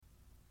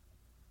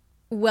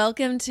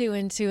Welcome to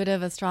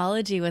Intuitive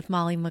Astrology with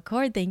Molly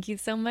McCord. Thank you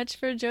so much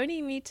for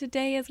joining me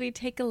today as we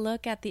take a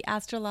look at the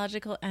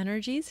astrological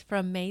energies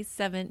from May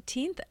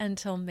 17th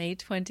until May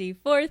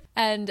 24th.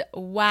 And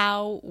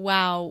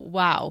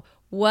wow.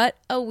 What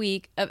a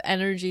week of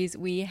energies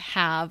we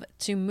have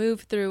to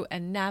move through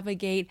and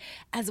navigate,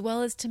 as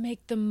well as to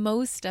make the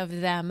most of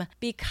them,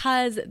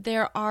 because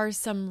there are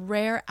some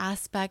rare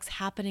aspects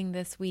happening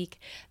this week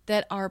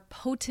that are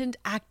potent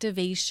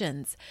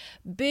activations,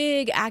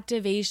 big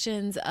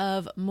activations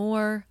of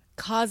more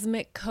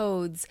cosmic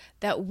codes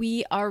that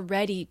we are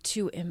ready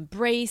to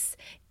embrace,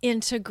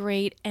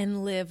 integrate,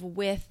 and live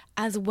with,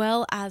 as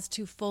well as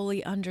to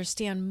fully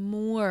understand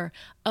more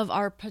of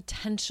our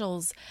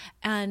potentials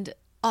and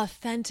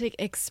authentic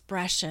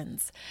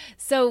expressions.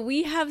 So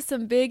we have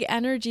some big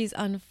energies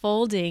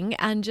unfolding,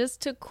 and just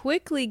to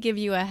quickly give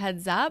you a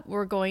heads up,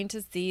 we're going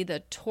to see the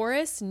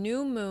Taurus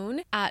new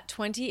moon at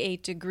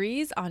 28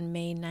 degrees on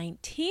May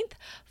 19th,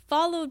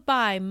 followed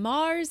by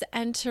Mars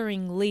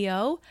entering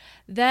Leo.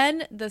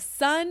 Then the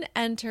Sun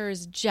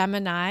enters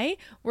Gemini.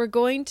 We're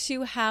going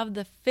to have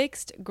the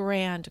fixed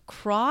grand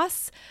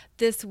cross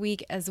this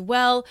week as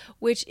well,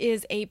 which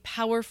is a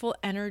powerful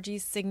energy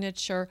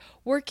signature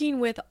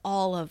working with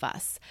all of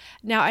us.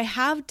 Now, I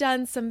have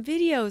done some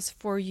videos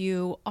for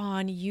you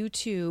on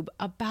YouTube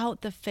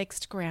about the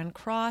fixed grand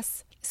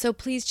cross. So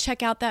please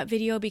check out that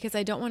video because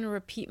I don't want to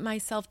repeat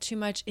myself too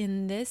much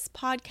in this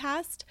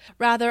podcast.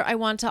 Rather, I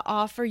want to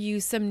offer you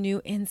some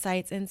new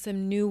insights and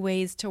some new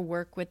ways to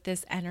work with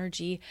this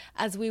energy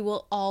as we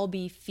will all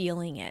be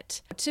feeling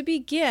it. To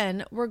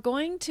begin, we're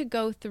going to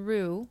go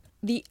through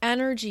the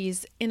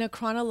energies in a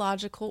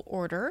chronological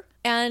order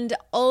and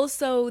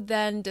also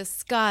then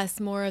discuss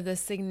more of the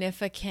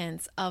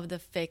significance of the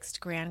fixed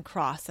grand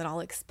cross. And I'll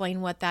explain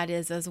what that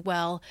is as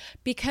well,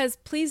 because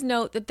please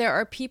note that there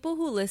are people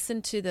who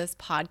listen to this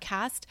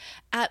podcast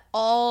at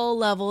all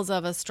levels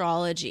of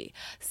astrology.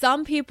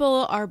 Some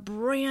people are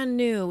brand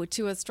new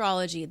to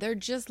astrology. They're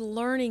just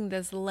learning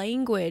this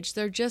language.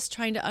 They're just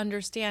trying to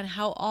understand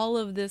how all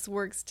of this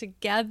works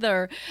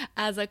together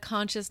as a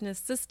consciousness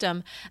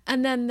system.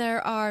 And then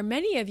there are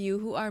many of you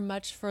who are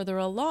much further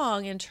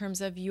along in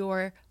terms of your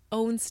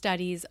own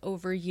studies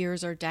over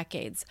years or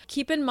decades.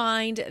 Keep in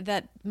mind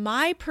that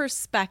my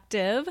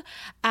perspective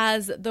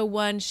as the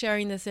one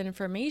sharing this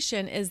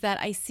information is that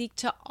I seek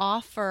to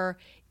offer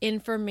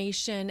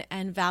information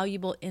and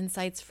valuable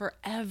insights for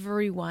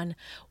everyone,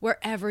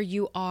 wherever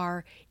you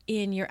are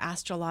in your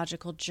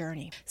astrological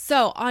journey.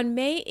 So on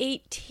May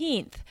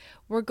 18th,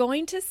 we're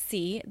going to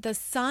see the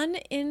Sun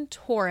in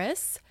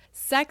Taurus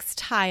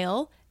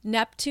sextile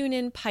Neptune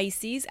in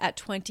Pisces at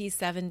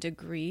 27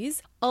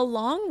 degrees,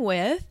 along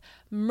with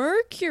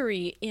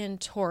Mercury in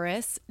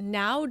Taurus,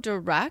 now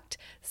direct,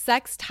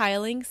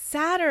 sextiling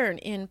Saturn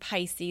in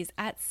Pisces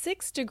at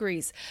 6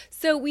 degrees.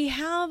 So we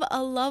have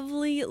a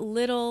lovely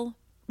little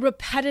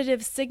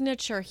repetitive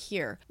signature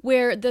here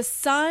where the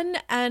Sun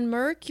and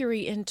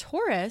Mercury in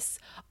Taurus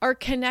are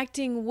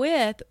connecting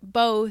with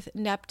both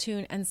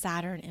Neptune and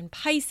Saturn in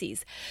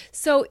Pisces.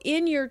 So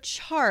in your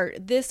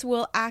chart, this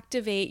will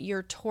activate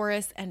your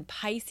Taurus and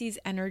Pisces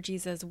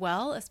energies as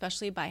well,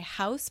 especially by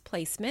house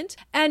placement.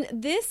 And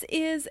this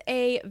is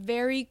a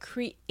very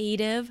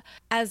creative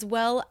as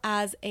well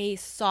as a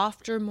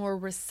softer, more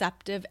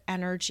receptive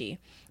energy.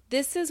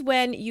 This is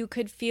when you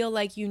could feel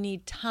like you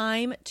need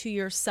time to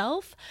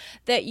yourself,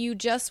 that you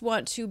just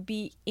want to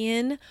be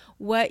in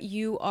what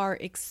you are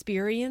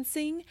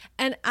experiencing.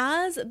 And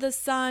as the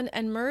Sun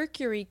and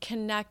Mercury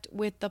connect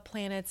with the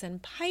planets in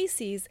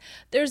Pisces,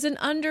 there's an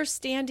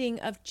understanding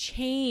of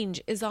change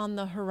is on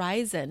the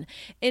horizon.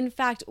 In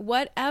fact,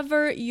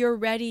 whatever you're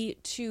ready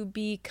to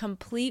be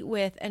complete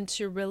with and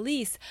to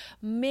release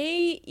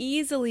may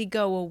easily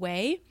go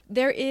away.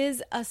 There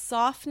is a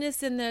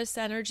softness in this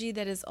energy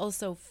that is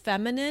also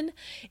feminine.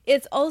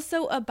 It's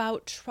also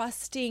about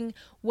trusting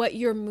what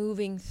you're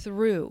moving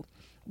through,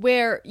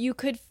 where you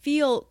could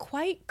feel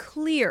quite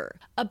clear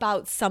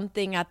about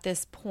something at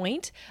this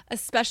point,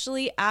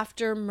 especially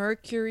after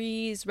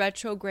Mercury's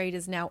retrograde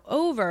is now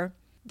over.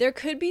 There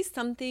could be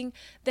something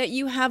that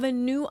you have a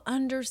new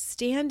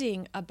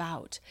understanding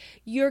about.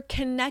 You're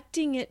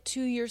connecting it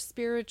to your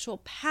spiritual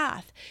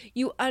path.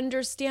 You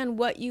understand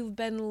what you've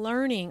been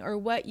learning or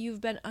what you've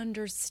been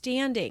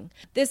understanding.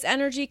 This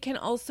energy can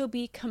also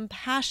be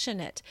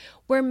compassionate,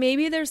 where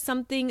maybe there's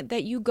something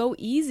that you go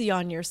easy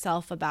on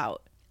yourself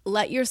about.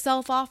 Let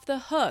yourself off the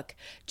hook.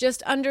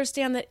 Just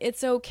understand that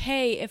it's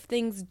okay if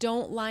things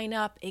don't line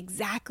up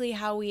exactly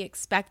how we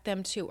expect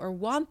them to or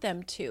want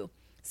them to.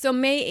 So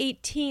May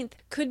 18th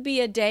could be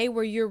a day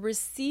where you're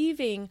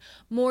receiving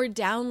more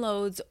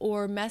downloads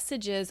or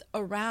messages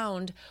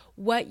around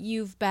what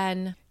you've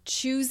been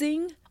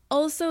choosing.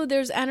 Also,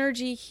 there's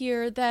energy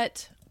here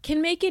that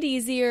can make it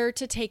easier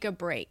to take a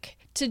break,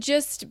 to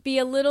just be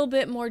a little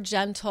bit more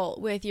gentle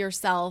with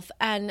yourself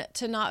and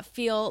to not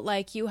feel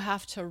like you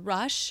have to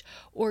rush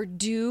or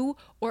do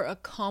or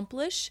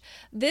accomplish.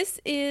 This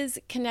is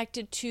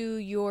connected to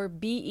your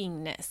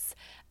beingness.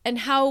 and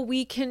how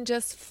we can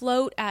just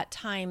float at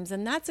times.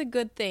 And that's a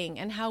good thing.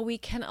 And how we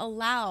can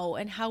allow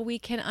and how we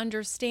can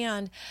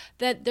understand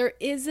that there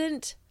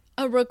isn't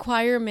a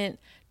requirement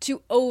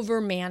to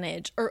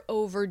overmanage or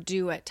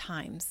overdo at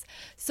times.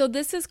 So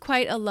this is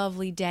quite a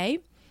lovely day.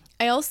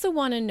 I also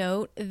want to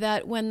note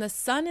that when the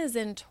sun is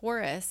in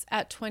Taurus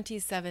at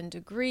 27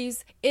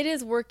 degrees, it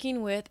is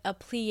working with a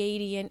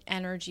Pleiadian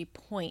energy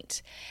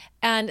point.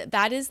 And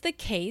that is the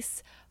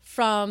case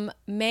from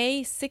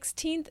May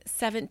 16th,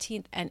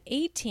 17th, and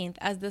 18th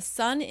as the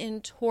sun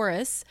in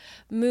Taurus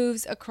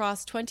moves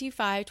across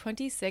 25,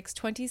 26,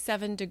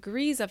 27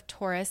 degrees of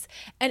Taurus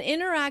and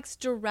interacts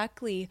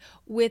directly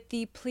with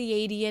the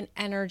Pleiadian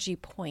energy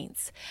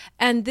points.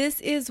 And this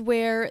is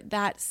where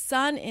that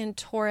sun in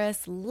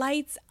Taurus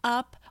lights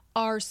up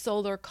our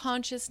solar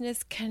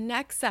consciousness,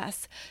 connects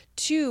us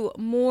to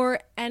more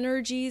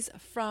energies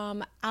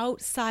from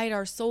outside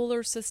our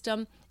solar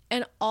system,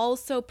 and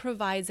also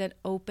provides an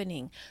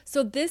opening.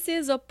 So this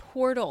is a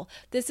portal.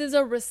 This is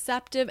a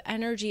receptive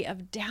energy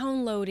of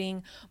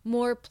downloading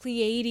more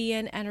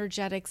Pleiadian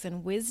energetics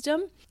and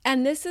wisdom.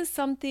 And this is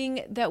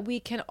something that we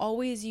can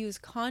always use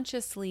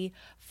consciously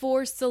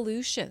for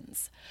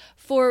solutions,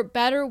 for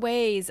better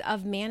ways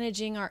of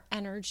managing our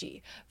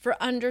energy, for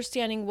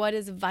understanding what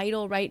is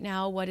vital right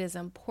now, what is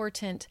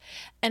important,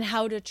 and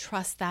how to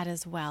trust that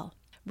as well.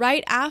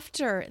 Right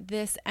after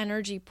this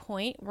energy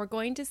point, we're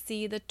going to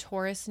see the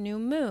Taurus new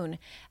moon,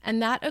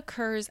 and that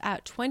occurs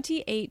at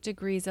 28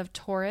 degrees of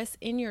Taurus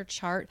in your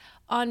chart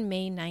on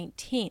May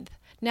 19th.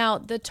 Now,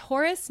 the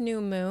Taurus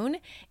new moon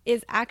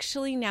is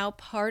actually now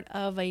part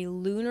of a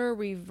lunar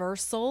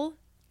reversal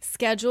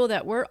schedule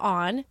that we're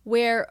on,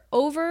 where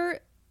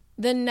over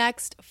the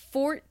next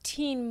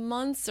 14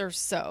 months or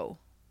so,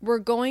 we're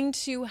going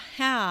to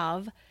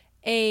have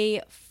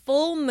a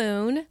full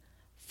moon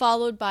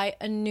followed by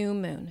a new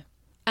moon.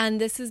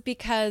 And this is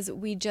because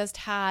we just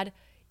had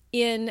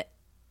in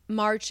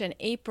March and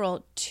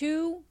April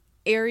 2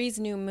 Aries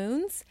new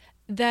moons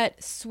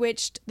that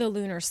switched the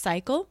lunar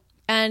cycle.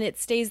 And it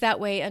stays that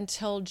way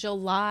until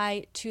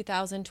July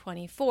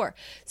 2024.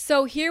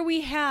 So here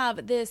we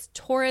have this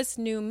Taurus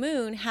new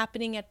moon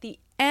happening at the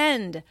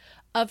end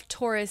of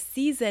Taurus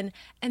season.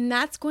 And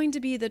that's going to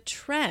be the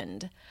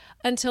trend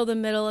until the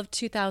middle of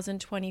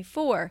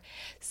 2024.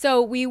 So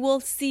we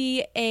will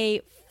see a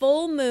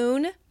full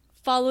moon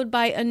followed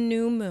by a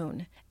new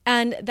moon.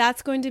 And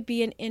that's going to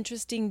be an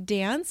interesting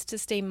dance to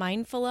stay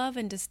mindful of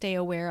and to stay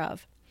aware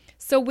of.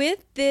 So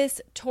with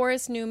this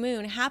Taurus new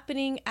moon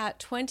happening at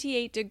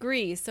 28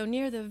 degrees, so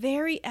near the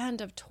very end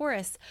of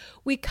Taurus,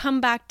 we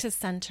come back to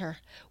center.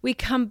 We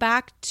come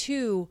back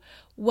to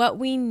what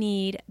we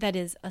need that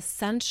is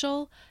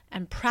essential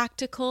and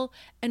practical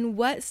and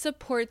what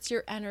supports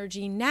your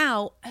energy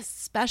now,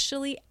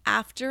 especially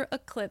after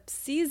eclipse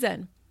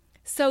season.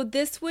 So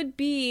this would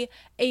be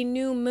a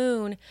new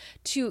moon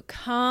to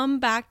come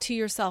back to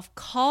yourself,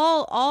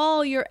 call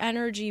all your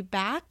energy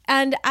back.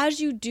 And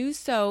as you do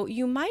so,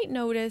 you might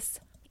notice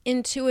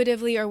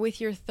intuitively or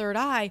with your third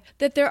eye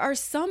that there are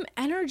some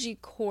energy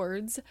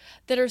cords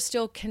that are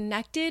still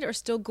connected or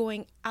still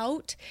going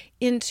out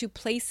into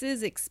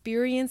places,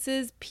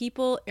 experiences,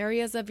 people,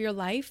 areas of your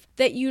life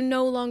that you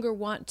no longer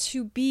want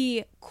to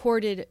be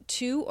corded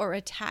to or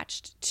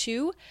attached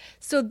to.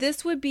 So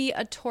this would be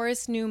a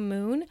Taurus new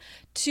moon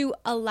to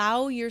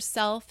allow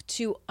yourself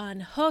to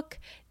unhook,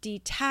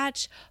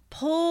 detach,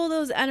 pull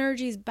those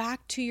energies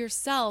back to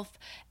yourself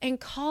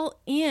and call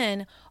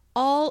in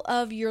all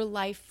of your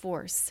life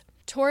force.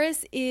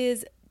 Taurus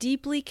is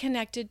deeply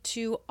connected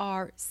to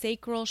our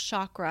sacral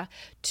chakra,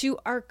 to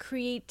our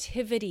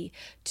creativity,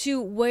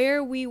 to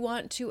where we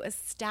want to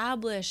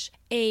establish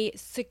a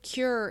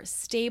secure,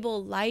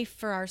 stable life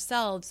for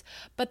ourselves.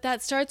 But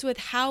that starts with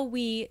how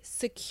we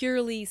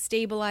securely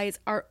stabilize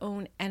our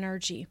own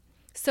energy.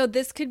 So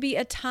this could be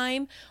a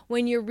time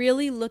when you're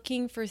really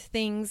looking for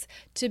things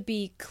to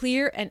be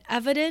clear and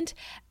evident,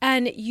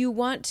 and you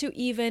want to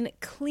even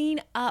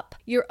clean up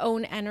your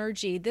own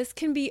energy. This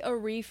can be a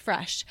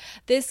refresh.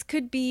 This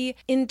could be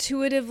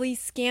intuitively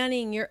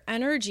scanning your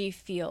energy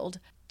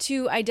field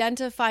to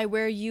identify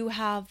where you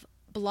have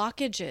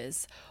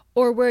blockages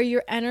or where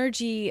your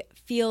energy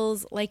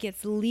feels like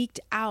it's leaked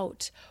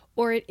out,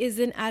 or it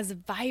isn't as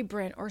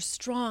vibrant or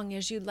strong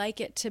as you'd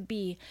like it to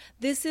be.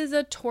 This is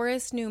a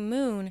Taurus new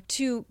moon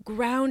to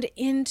ground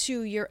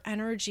into your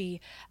energy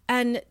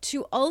and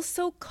to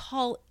also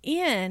call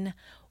in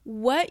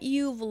what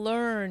you've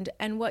learned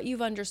and what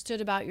you've understood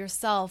about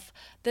yourself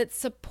that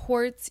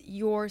supports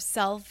your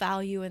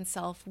self-value and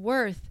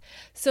self-worth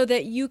so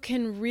that you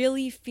can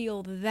really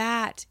feel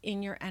that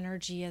in your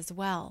energy as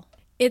well.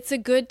 It's a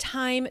good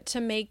time to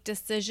make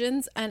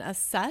decisions and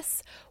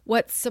assess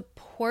what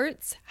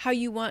supports how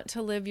you want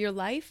to live your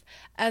life,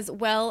 as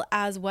well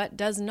as what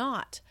does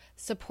not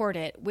support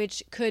it,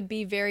 which could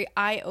be very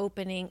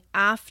eye-opening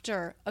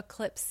after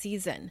eclipse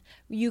season.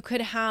 You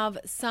could have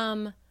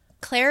some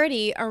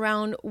clarity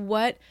around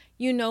what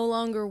you no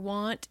longer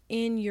want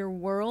in your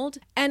world,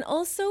 and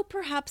also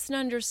perhaps an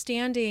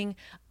understanding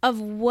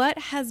of what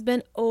has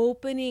been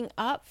opening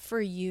up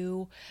for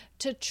you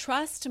to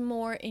trust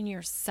more in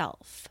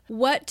yourself,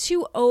 what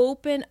to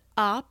open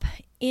up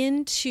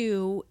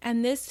into,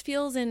 and this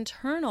feels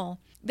internal,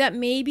 that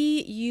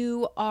maybe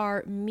you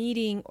are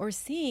meeting or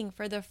seeing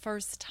for the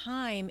first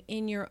time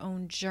in your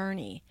own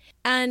journey.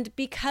 And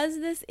because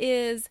this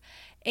is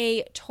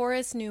a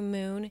Taurus new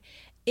moon,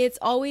 it's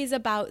always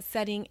about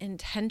setting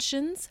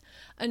intentions.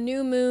 A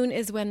new moon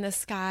is when the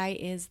sky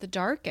is the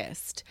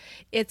darkest.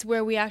 It's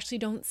where we actually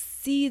don't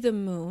see the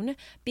moon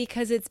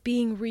because it's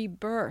being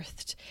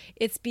rebirthed.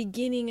 It's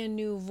beginning a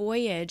new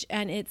voyage,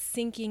 and it's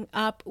syncing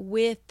up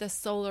with the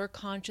solar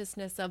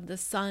consciousness of the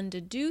sun to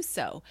do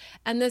so.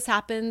 And this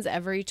happens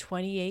every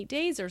 28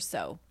 days or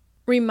so,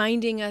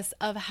 reminding us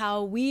of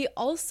how we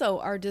also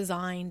are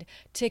designed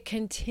to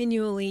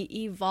continually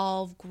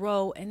evolve,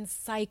 grow, and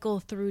cycle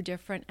through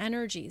different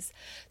energies.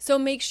 So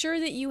make sure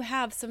that you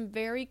have some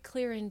very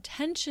clear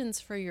intentions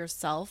for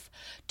yourself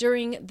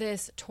during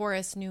this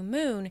Taurus new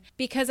moon,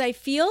 because I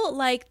feel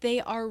like they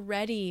are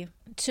ready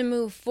to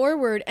move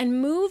forward and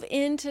move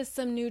into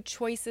some new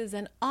choices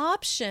and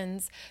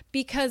options,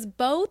 because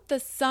both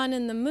the sun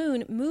and the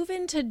moon move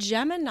into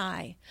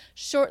Gemini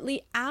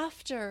shortly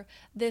after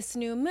this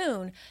new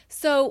moon.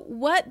 So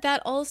what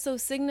that also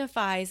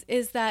signifies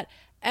is that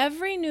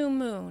every new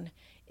moon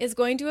is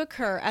going to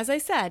occur, as I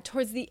said,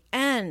 towards the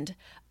end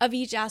of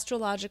each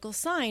astrological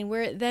sign,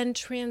 where it then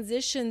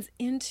transitions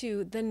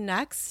into the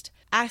next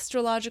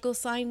astrological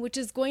sign, which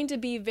is going to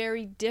be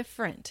very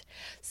different.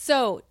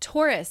 So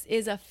Taurus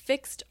is a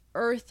fixed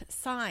earth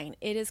sign.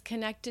 It is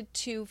connected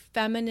to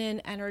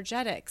feminine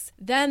energetics.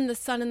 Then the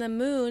sun and the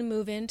moon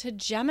move into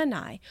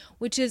Gemini,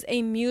 which is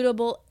a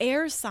mutable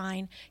air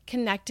sign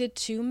connected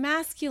to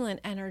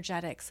masculine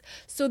energetics.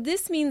 So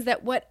this means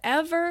that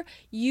whatever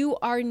you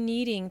are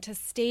needing to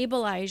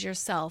stabilize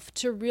yourself,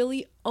 to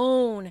really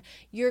own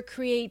your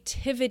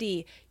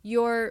creativity,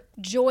 your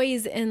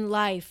joys in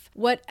life,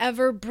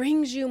 whatever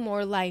brings you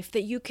more life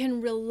that you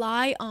can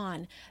rely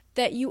on,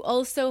 that you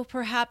also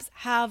perhaps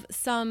have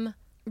some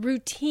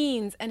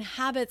routines and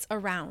habits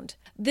around.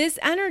 This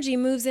energy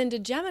moves into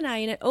Gemini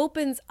and it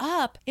opens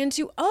up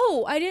into,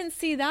 oh, I didn't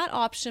see that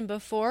option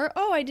before.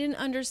 Oh, I didn't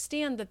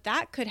understand that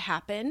that could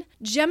happen.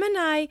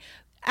 Gemini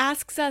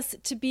asks us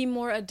to be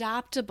more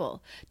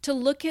adaptable, to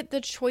look at the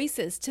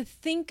choices, to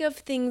think of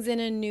things in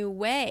a new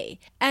way.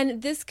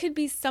 And this could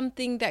be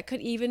something that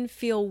could even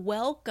feel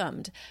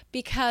welcomed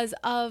because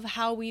of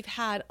how we've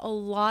had a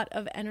lot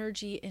of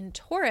energy in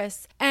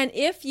Taurus. And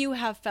if you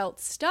have felt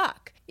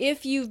stuck,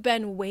 if you've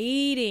been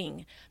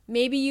waiting,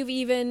 maybe you've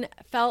even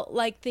felt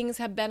like things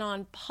have been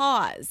on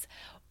pause,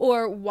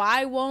 or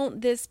why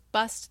won't this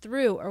bust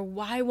through, or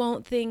why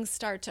won't things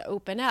start to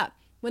open up?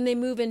 When they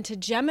move into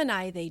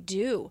Gemini, they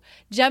do.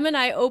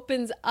 Gemini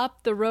opens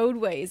up the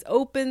roadways,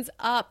 opens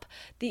up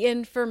the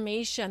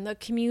information, the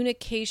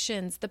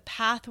communications, the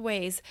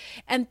pathways,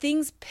 and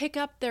things pick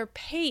up their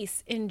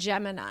pace in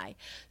Gemini.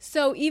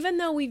 So even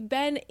though we've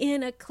been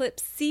in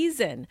eclipse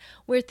season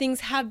where things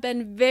have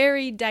been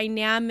very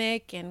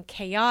dynamic and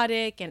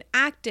chaotic and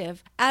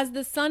active, as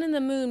the sun and the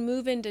moon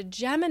move into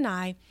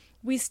Gemini,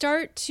 we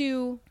start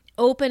to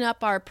open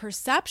up our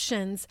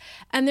perceptions,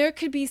 and there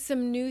could be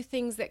some new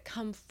things that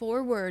come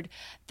forward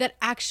that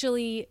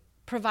actually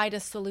provide a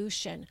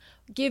solution,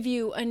 give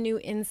you a new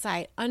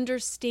insight,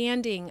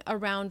 understanding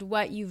around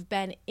what you've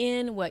been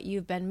in, what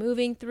you've been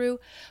moving through,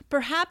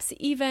 perhaps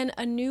even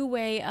a new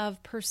way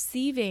of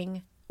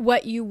perceiving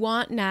what you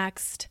want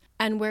next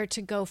and where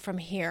to go from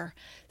here.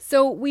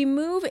 So we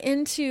move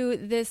into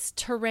this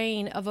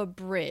terrain of a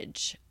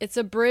bridge. It's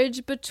a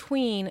bridge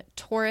between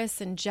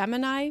Taurus and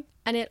Gemini,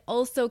 and it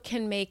also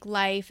can make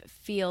life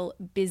feel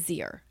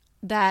busier.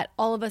 That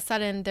all of a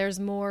sudden there's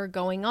more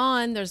going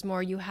on, there's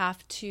more you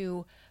have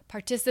to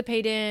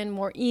participate in,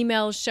 more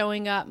emails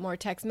showing up, more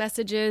text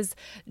messages.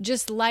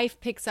 Just life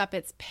picks up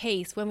its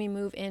pace when we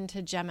move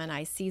into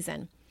Gemini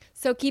season.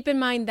 So keep in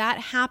mind that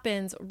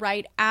happens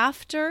right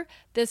after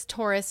this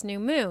Taurus new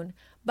moon.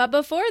 But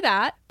before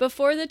that,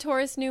 before the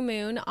Taurus new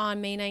moon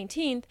on May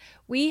 19th,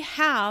 we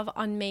have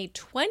on May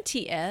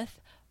 20th,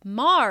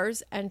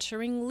 Mars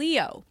entering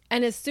Leo.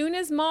 And as soon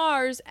as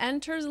Mars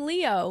enters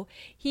Leo,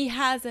 he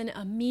has an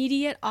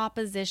immediate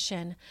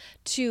opposition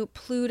to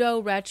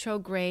Pluto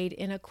retrograde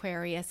in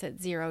Aquarius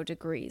at 0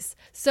 degrees.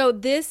 So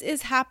this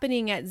is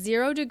happening at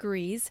 0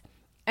 degrees.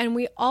 And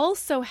we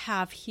also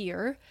have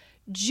here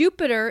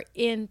Jupiter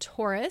in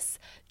Taurus.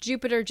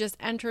 Jupiter just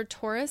entered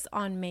Taurus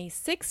on May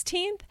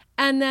 16th.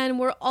 And then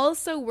we're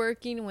also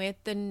working with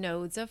the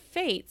nodes of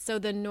fate. So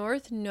the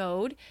north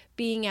node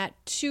being at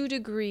 2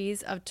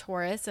 degrees of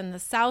Taurus and the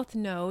south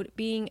node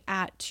being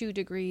at 2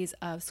 degrees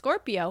of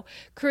Scorpio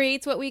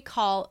creates what we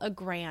call a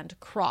grand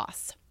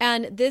cross.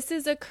 And this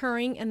is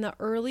occurring in the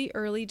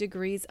early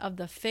degrees of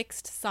the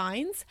fixed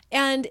signs.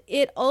 And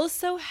it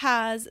also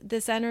has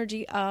this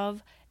energy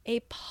of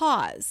a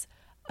pause,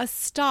 a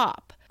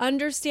stop,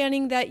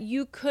 understanding that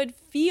you could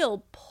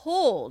feel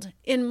pulled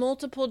in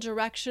multiple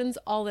directions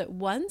all at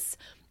once,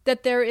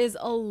 that there is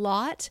a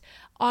lot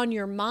on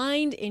your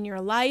mind, in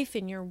your life,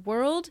 in your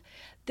world.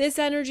 This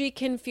energy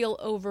can feel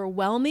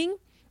overwhelming.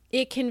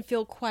 It can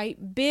feel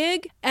quite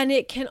big, and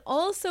it can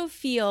also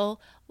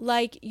feel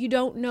like you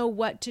don't know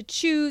what to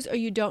choose or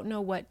you don't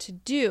know what to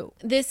do.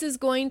 This is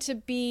going to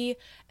be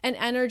an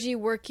energy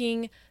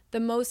working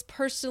the most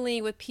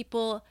personally with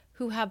people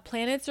who have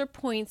planets or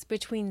points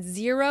between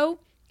 0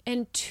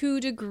 and 2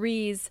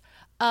 degrees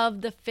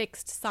of the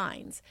fixed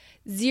signs.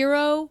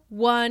 0,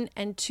 1,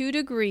 and 2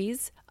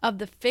 degrees of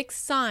the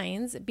fixed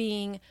signs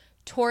being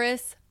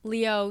Taurus,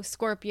 Leo,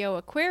 Scorpio,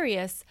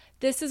 Aquarius.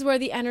 This is where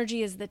the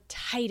energy is the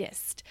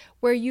tightest,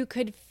 where you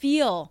could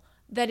feel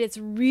that it's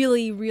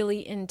really,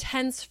 really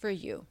intense for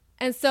you.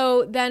 And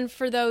so then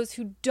for those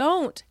who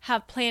don't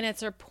have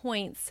planets or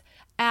points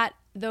at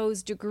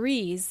those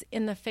degrees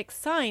in the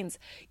fixed signs,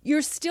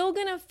 you're still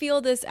going to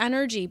feel this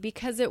energy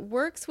because it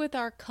works with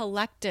our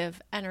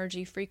collective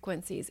energy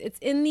frequencies. It's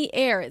in the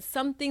air. It's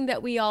something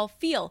that we all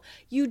feel.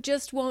 You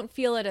just won't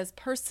feel it as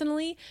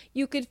personally.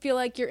 You could feel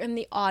like you're in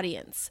the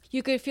audience.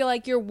 You could feel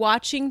like you're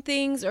watching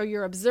things or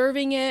you're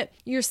observing it.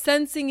 You're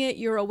sensing it.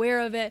 You're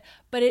aware of it,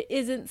 but it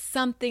isn't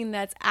something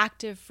that's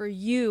active for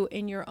you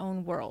in your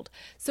own world.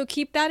 So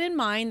keep that in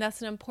mind.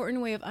 That's an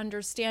important way of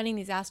understanding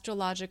these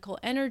astrological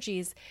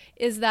energies,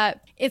 is that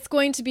it's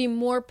going to be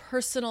more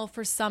personal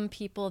for some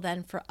people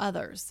than for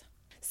others.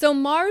 So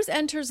Mars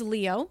enters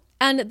Leo,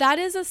 and that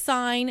is a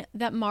sign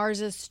that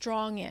Mars is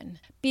strong in,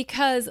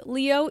 because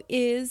Leo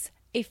is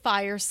a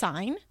fire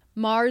sign.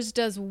 Mars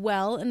does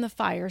well in the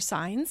fire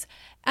signs,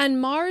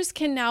 and Mars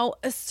can now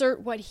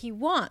assert what he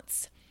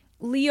wants.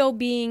 Leo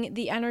being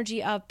the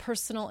energy of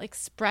personal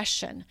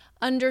expression,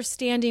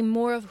 understanding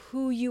more of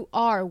who you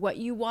are, what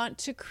you want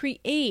to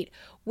create,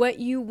 what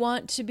you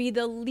want to be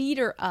the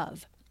leader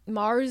of.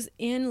 Mars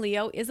in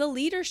Leo is a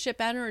leadership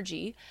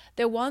energy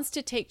that wants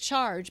to take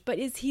charge, but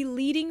is he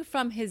leading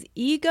from his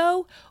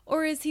ego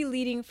or is he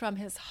leading from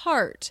his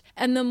heart?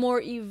 And the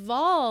more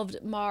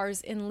evolved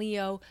Mars in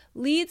Leo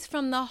leads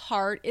from the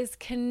heart, is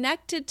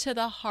connected to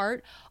the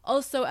heart,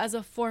 also as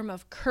a form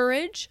of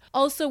courage,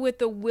 also with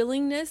the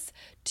willingness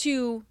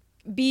to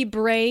be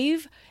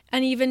brave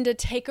and even to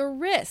take a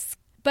risk.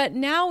 But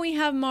now we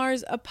have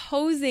Mars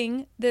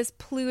opposing this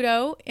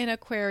Pluto in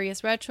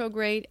Aquarius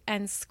retrograde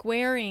and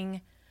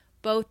squaring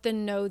both the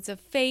nodes of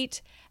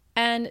fate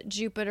and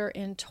Jupiter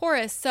in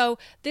Taurus. So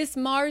this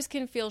Mars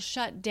can feel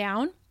shut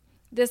down.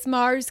 This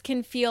Mars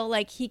can feel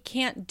like he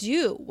can't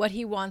do what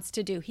he wants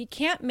to do. He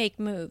can't make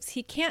moves.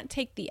 He can't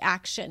take the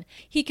action.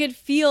 He could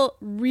feel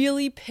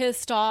really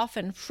pissed off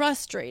and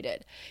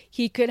frustrated.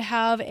 He could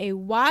have a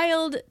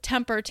wild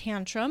temper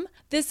tantrum.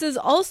 This is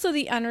also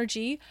the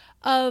energy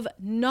of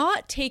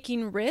not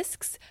taking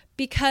risks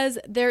because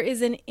there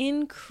is an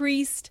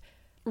increased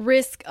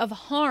risk of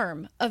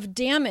harm, of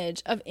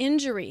damage, of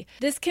injury.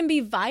 This can be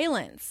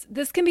violence.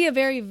 This can be a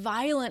very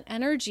violent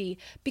energy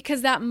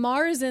because that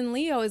Mars in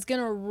Leo is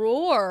going to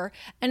roar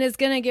and is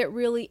going to get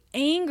really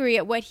angry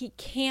at what he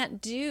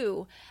can't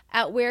do,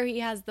 at where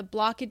he has the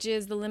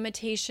blockages, the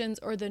limitations,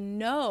 or the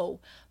no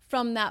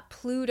from that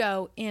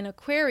Pluto in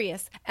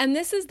Aquarius. And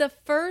this is the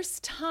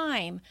first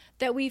time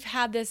that we've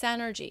had this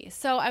energy.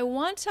 So I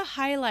want to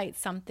highlight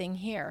something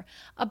here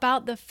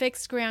about the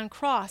fixed grand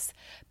cross.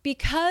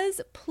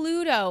 Because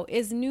Pluto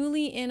is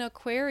newly in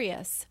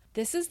Aquarius,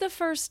 this is the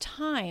first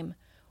time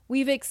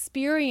we've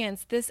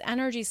experienced this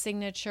energy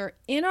signature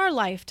in our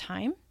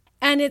lifetime.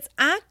 And it's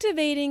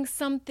activating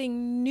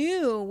something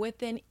new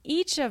within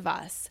each of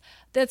us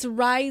that's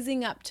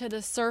rising up to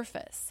the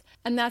surface.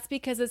 And that's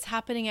because it's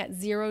happening at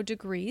 0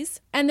 degrees.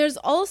 And there's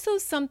also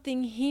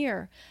something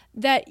here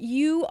that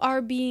you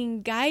are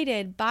being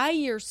guided by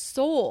your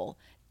soul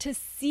to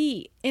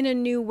see in a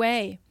new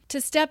way, to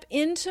step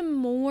into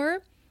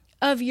more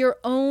of your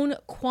own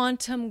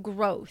quantum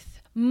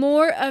growth,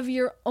 more of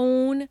your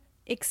own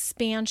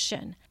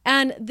expansion.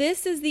 And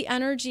this is the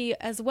energy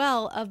as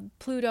well of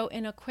Pluto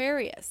in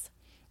Aquarius,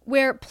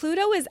 where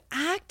Pluto is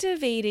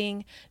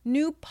activating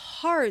new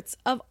parts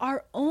of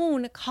our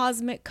own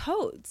cosmic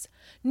codes,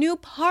 new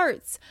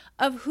parts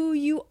of who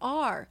you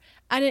are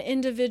at an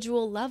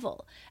individual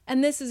level.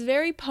 And this is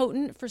very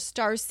potent for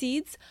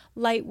starseeds,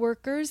 light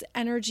workers,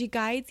 energy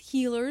guides,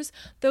 healers,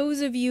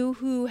 those of you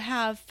who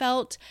have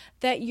felt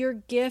that your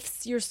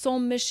gifts, your soul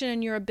mission,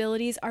 and your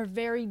abilities are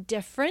very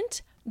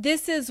different.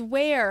 This is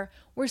where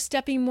we're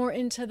stepping more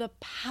into the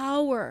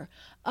power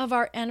of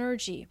our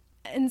energy.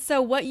 And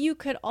so what you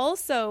could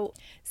also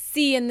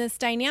see in this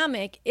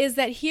dynamic is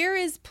that here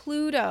is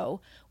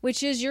Pluto,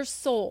 which is your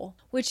soul,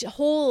 which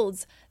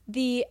holds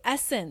the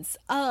essence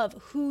of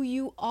who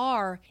you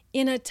are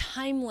in a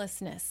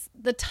timelessness,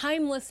 the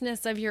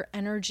timelessness of your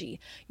energy,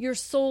 your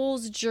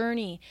soul's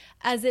journey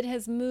as it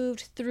has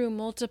moved through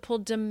multiple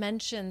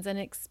dimensions and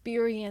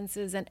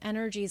experiences and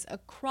energies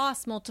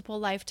across multiple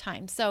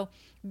lifetimes. So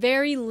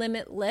very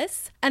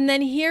limitless. And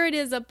then here it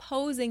is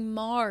opposing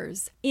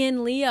Mars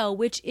in Leo,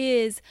 which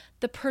is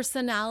the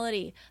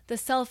personality, the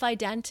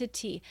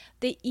self-identity,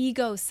 the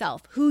ego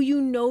self, who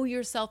you know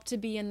yourself to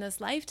be in this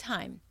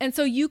lifetime. And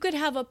so you could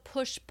have a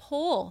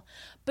push-pull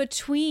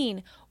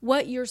between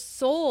what your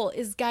soul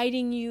is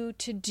guiding you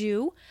to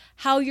do,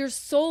 how your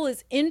soul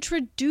is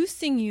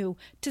introducing you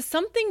to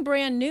something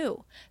brand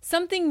new,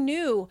 something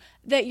new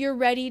that you're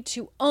ready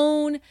to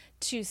own,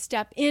 to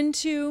step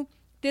into.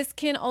 This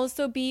can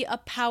also be a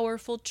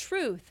powerful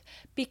truth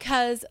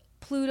because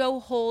Pluto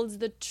holds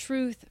the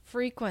truth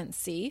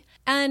frequency.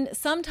 And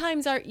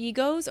sometimes our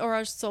egos or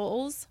our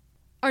souls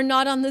are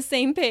not on the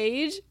same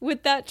page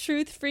with that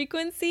truth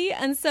frequency.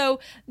 And so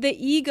the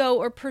ego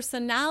or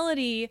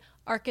personality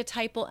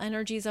archetypal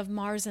energies of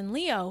Mars and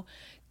Leo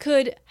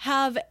could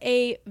have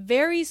a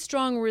very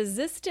strong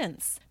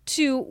resistance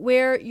to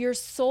where your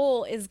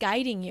soul is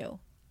guiding you.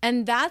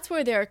 And that's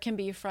where there can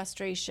be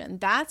frustration.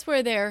 That's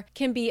where there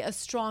can be a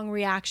strong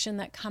reaction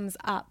that comes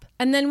up.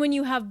 And then when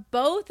you have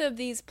both of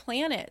these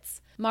planets,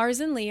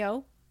 Mars in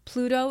Leo,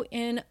 Pluto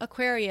in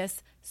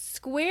Aquarius,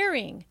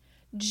 squaring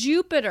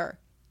Jupiter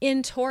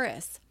in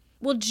Taurus,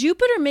 well,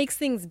 Jupiter makes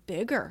things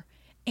bigger,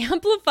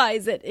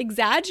 amplifies it,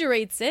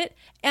 exaggerates it.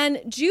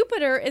 And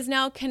Jupiter is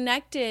now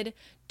connected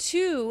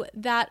to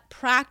that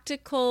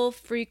practical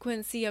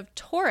frequency of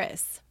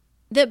Taurus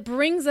that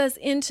brings us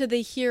into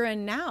the here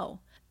and now,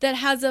 that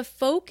has a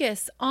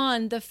focus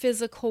on the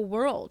physical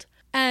world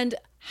and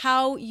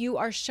how you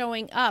are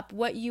showing up,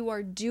 what you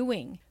are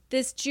doing.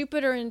 This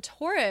Jupiter in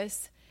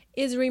Taurus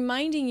is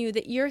reminding you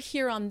that you're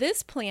here on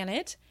this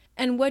planet,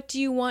 and what do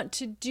you want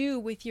to do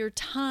with your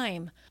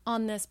time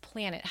on this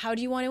planet? How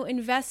do you want to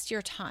invest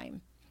your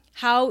time?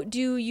 How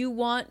do you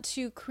want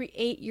to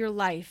create your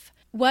life?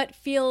 What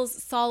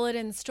feels solid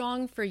and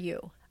strong for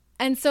you?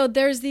 And so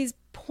there's these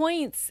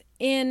points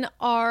in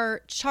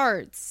our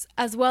charts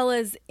as well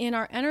as in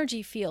our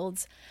energy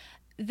fields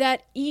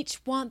that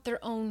each want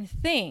their own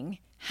thing,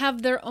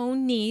 have their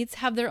own needs,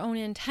 have their own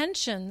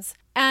intentions,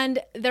 and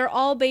they're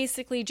all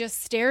basically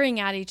just staring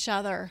at each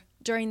other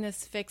during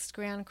this fixed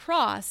grand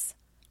cross,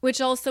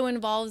 which also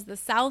involves the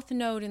South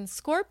Node in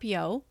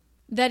Scorpio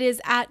that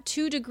is at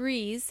 2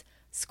 degrees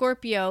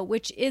Scorpio,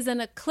 which is an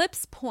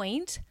eclipse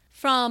point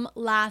from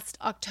last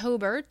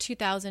October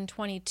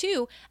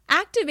 2022,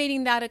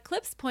 activating that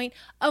eclipse point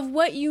of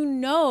what you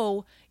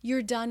know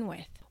you're done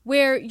with,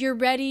 where you're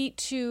ready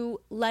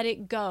to let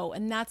it go.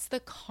 And that's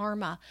the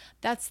karma.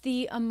 That's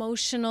the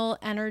emotional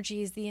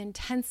energies, the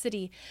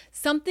intensity.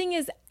 Something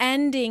is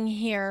ending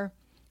here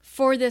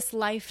for this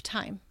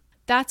lifetime.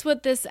 That's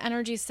what this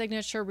energy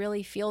signature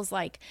really feels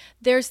like.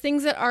 There's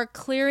things that are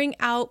clearing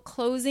out,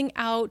 closing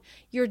out.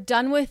 You're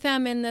done with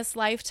them in this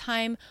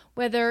lifetime,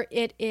 whether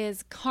it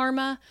is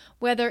karma,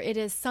 whether it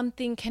is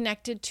something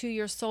connected to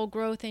your soul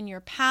growth and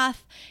your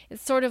path.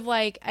 It's sort of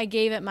like I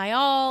gave it my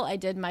all, I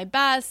did my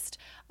best,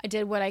 I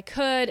did what I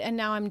could, and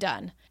now I'm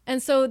done.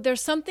 And so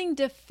there's something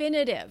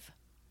definitive.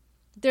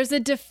 There's a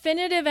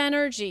definitive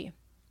energy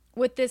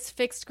with this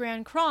fixed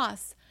grand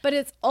cross. But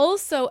it's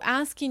also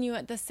asking you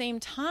at the same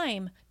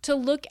time to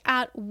look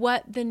at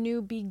what the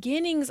new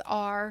beginnings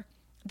are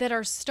that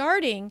are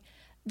starting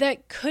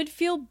that could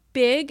feel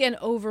big and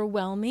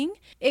overwhelming.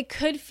 It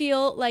could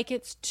feel like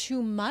it's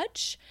too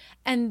much.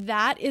 And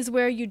that is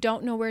where you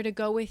don't know where to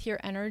go with your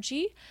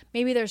energy.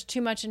 Maybe there's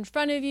too much in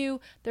front of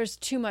you. There's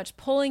too much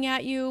pulling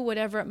at you,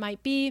 whatever it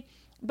might be.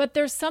 But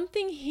there's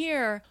something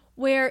here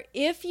where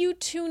if you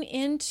tune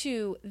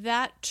into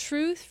that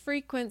truth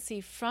frequency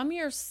from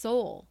your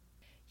soul,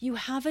 you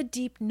have a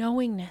deep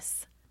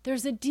knowingness.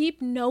 There's a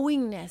deep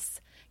knowingness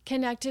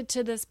connected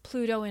to this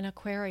Pluto in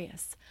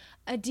Aquarius,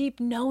 a deep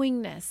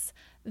knowingness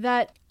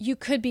that you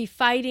could be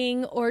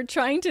fighting or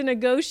trying to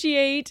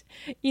negotiate.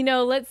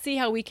 Let's see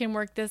how we can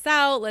work this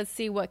out. Let's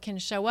see what can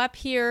show up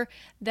here.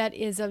 That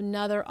is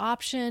another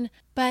option.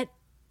 But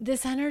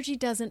this energy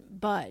doesn't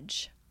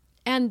budge.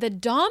 And the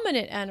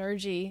dominant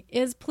energy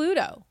is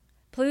Pluto.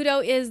 Pluto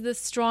is the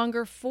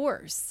stronger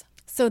force.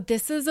 So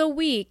this is a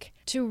week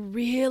to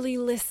really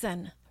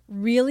listen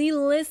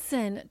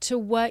to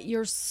what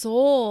your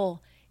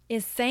soul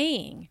is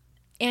saying.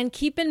 And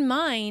keep in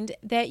mind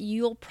that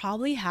you'll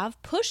probably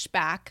have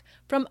pushback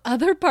from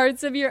other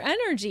parts of your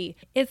energy.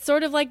 It's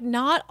sort of like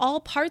not all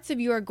parts of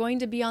you are going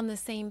to be on the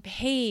same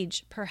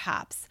page,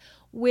 perhaps,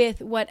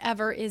 with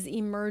whatever is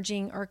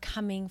emerging or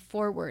coming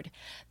forward.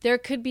 There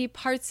could be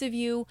parts of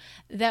you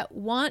that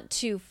want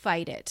to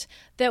fight it,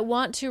 that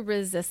want to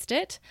resist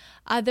it.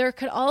 There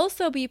could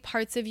also be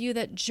parts of you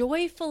that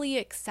joyfully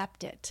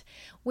accept it,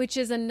 which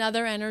is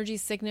another energy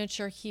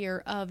signature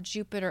here of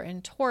Jupiter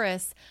and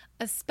Taurus,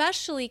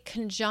 especially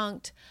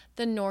conjunct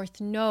the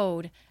North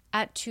Node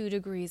at 2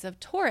 degrees of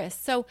Taurus.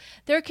 So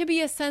there could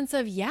be a sense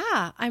of,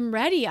 yeah, I'm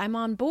ready. I'm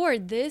on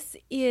board. This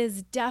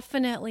is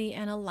definitely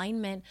an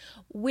alignment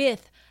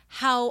with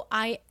how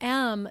I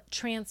am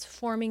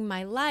transforming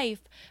my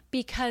life,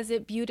 because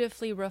it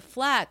beautifully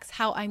reflects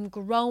how I'm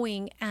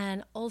growing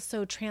and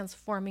also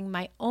transforming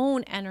my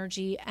own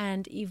energy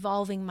and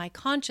evolving my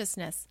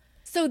consciousness.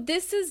 So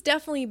this is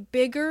definitely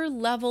bigger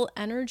level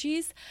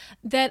energies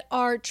that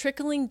are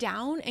trickling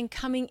down and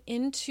coming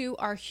into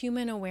our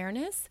human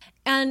awareness.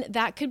 And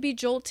that could be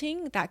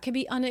jolting, that could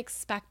be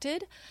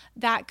unexpected,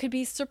 that could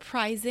be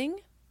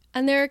surprising.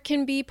 And there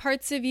can be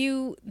parts of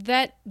you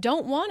that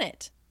don't want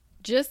it.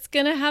 Just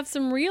gonna have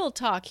some real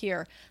talk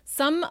here.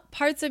 Some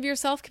parts of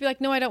yourself could be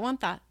like, no, I don't want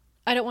that.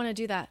 I don't want to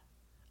do that.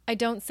 I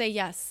don't say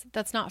yes.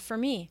 That's not for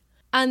me.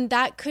 And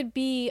that could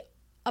be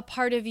a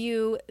part of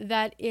you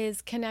that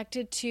is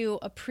connected to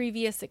a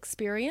previous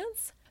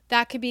experience.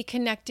 That could be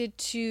connected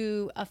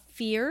to a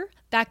fear.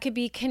 That could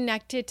be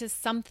connected to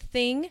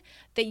something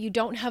that you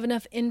don't have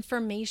enough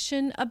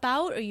information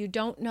about, or you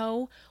don't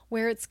know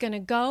where it's going to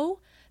go.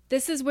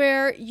 This is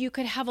where you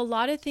could have a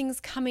lot of things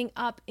coming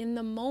up in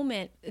the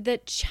moment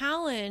that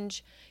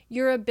challenge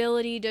your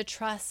ability to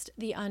trust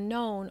the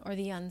unknown or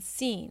the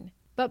unseen.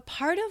 But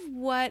part of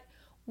what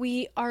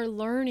we are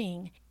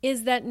learning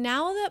is that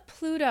now that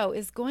Pluto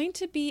is going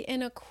to be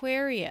in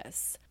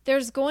Aquarius,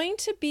 there's going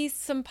to be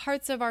some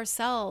parts of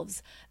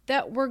ourselves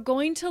that we're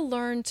going to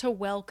learn to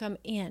welcome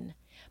in.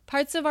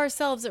 Parts of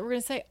ourselves that we're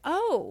going to say,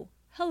 oh,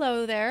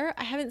 hello there.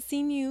 I haven't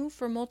seen you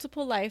for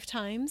multiple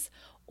lifetimes,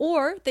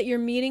 or that you're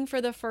meeting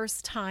for the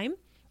first time.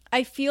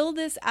 I feel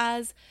this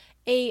as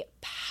a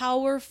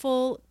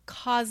powerful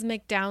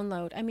cosmic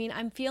download. I mean,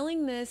 I'm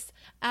feeling this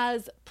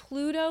as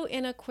Pluto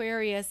in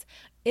Aquarius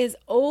is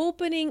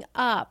opening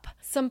up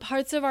some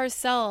parts of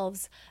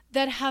ourselves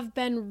that have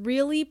been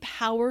really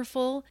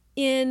powerful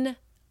in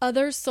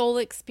other soul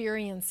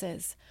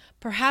experiences,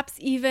 perhaps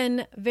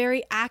even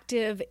very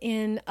active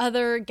in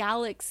other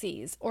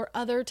galaxies or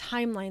other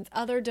timelines,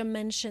 other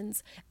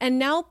dimensions. And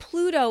now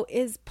Pluto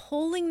is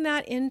pulling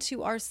that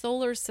into our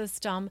solar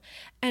system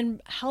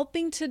and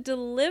helping to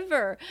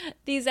deliver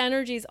these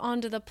energies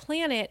onto the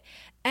planet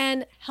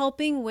and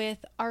helping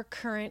with our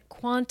current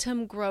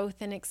quantum growth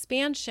and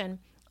expansion.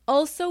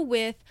 Also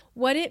with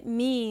what it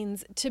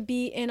means to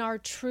be in our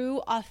true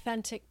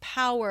authentic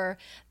power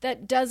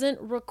that doesn't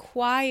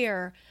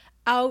require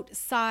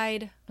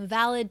outside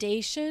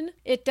validation.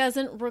 It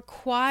doesn't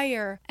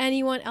require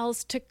anyone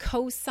else to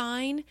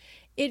co-sign.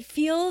 It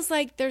feels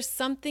like there's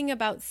something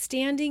about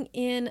standing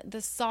in the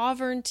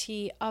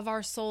sovereignty of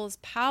our soul's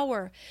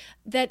power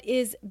that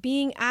is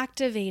being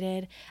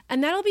activated.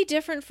 And that'll be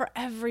different for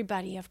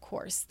everybody, of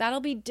course. That'll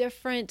be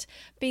different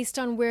based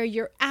on where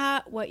you're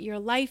at, what your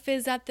life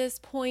is at this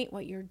point,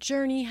 what your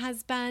journey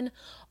has been.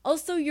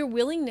 Also, your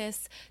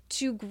willingness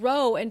to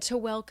grow and to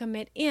welcome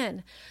it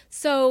in.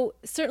 So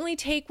certainly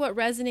take what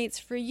resonates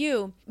for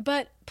you.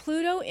 But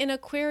Pluto in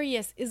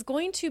Aquarius is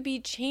going to be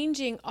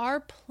changing our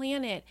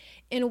planet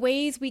in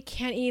ways we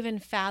can't even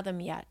fathom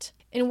yet,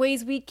 in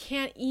ways we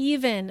can't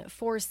even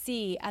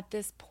foresee at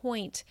this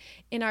point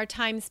in our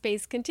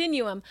time-space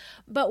continuum.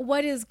 But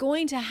what is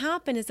going to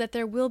happen is that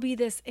there will be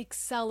this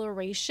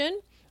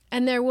acceleration,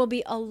 and there will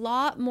be a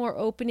lot more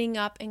opening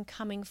up and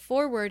coming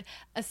forward,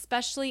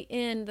 especially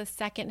in the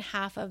second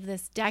half of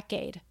this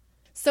decade.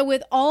 So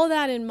with all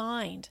that in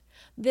mind,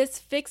 this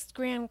fixed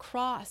grand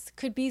cross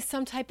could be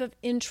some type of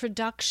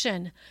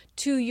introduction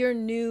to your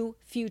new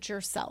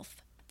future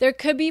self. There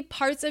could be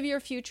parts of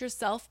your future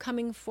self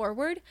coming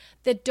forward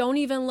that don't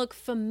even look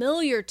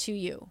familiar to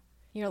you.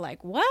 You're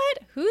like, what?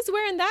 Who's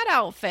wearing that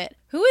outfit?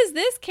 Who is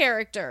this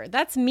character?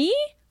 That's me?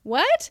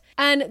 What?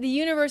 And the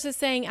universe is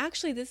saying,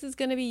 actually, this is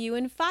going to be you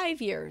in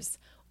 5 years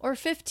or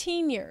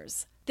 15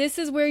 years. This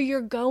is where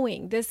you're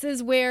going. This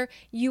is where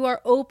you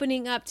are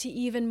opening up to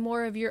even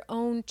more of your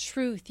own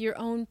truth, your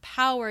own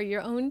power,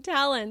 your own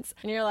talents.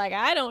 And you're like,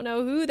 I don't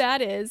know who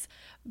that is.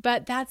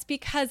 But that's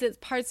because it's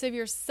parts of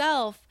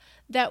yourself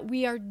that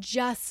we are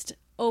just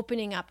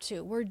opening up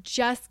to. We're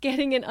just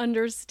getting an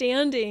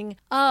understanding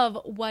of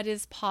what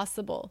is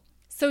possible.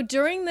 So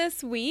during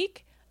this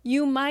week,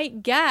 you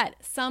might get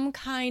some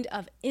kind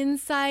of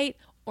insight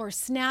or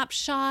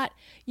snapshot.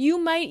 You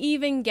might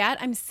even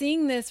get, I'm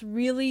seeing this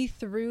really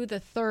through the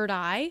third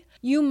eye,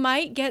 you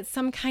might get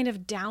some kind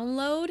of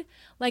download,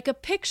 like a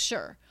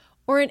picture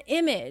or an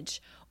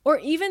image, or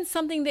even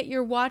something that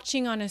you're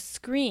watching on a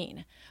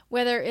screen,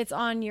 whether it's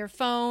on your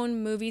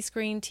phone, movie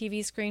screen,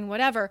 TV screen,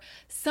 whatever,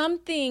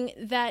 something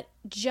that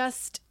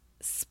just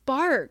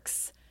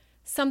sparks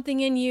something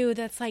in you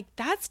that's like,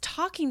 that's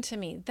talking to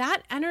me.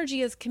 That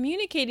energy is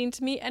communicating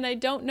to me, and I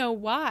don't know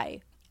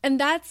why. And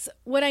that's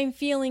what I'm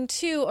feeling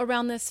too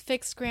around this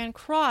fixed grand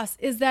cross,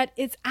 is that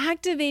it's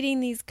activating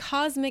these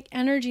cosmic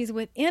energies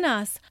within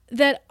us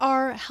that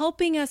are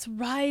helping us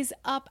rise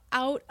up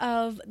out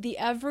of the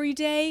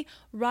everyday,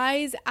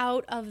 rise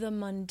out of the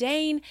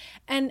mundane,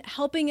 and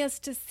helping us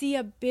to see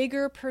a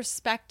bigger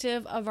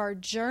perspective of our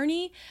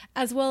journey,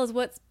 as well as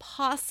what's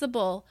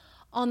possible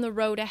on the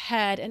road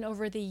ahead and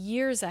over the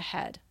years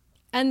ahead.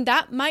 And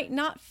that might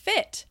not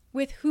fit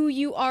with who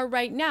you are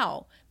right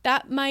now.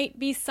 That might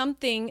be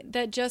something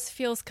that just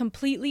feels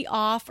completely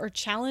off or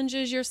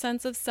challenges your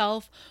sense of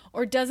self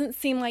or doesn't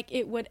seem like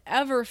it would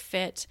ever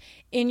fit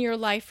in your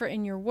life or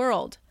in your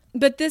world.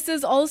 But this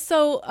is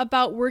also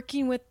about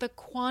working with the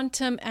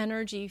quantum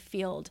energy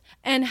field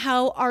and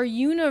how our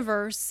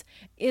universe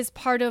is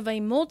part of a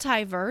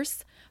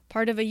multiverse,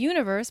 part of a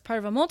universe, part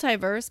of a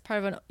multiverse,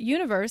 part of a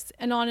universe,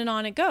 and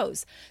on it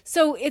goes.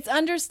 So it's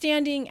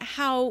understanding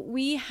how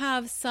we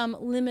have some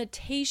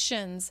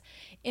limitations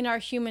in our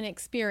human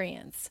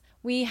experience.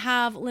 We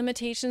have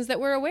limitations that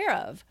we're aware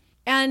of.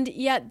 And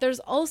yet there's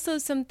also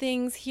some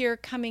things here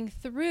coming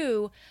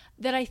through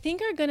that I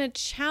think are going to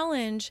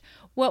challenge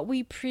what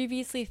we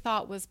previously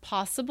thought was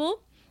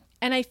possible.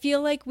 And I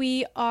feel like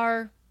we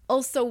are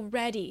also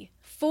ready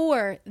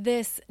for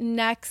this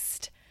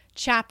next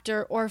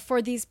chapter or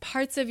for these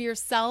parts of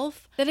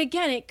yourself that,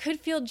 again, it could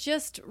feel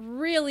just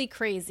really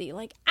crazy,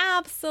 like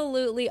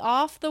absolutely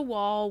off the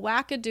wall,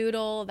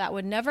 wackadoodle, that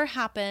would never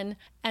happen.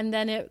 And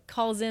then it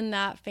calls in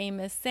that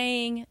famous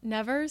saying,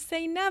 never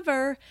say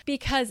never,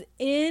 because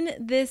in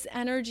this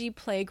energy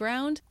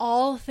playground,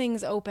 all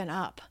things open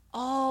up.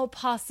 All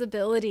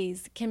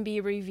possibilities can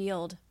be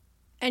revealed.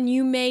 And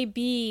you may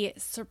be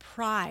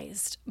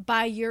surprised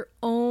by your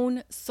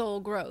own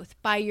soul growth,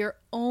 by your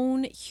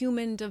own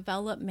human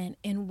development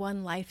in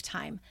one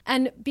lifetime.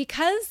 And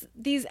because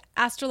these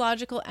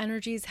astrological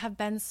energies have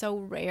been so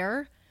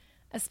rare,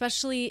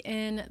 especially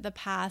in the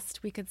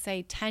past, we could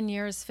say 10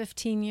 years,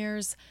 15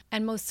 years,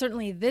 and most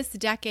certainly this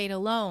decade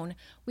alone,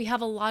 we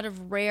have a lot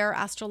of rare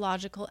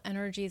astrological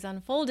energies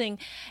unfolding.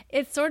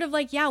 It's sort of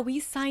like, yeah, we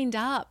signed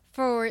up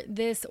for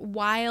this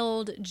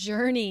wild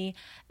journey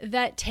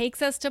that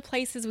takes us to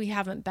places we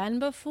haven't been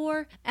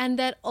before, and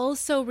that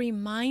also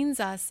reminds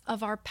us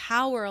of our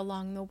power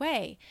along the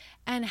way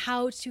and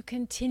how to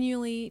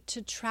continually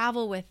to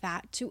travel with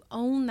that, to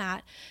own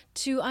that,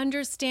 to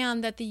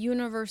understand that the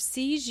universe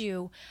sees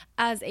you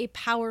as a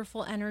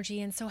powerful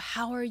energy. And so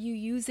how are you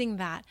using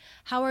that?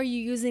 How are you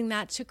using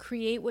that to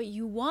create what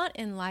you want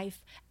in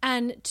life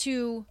and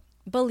to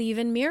believe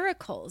in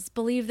miracles,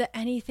 believe that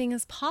anything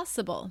is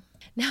possible?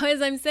 Now,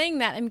 as I'm saying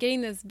that, I'm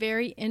getting this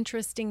very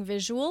interesting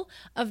visual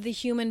of the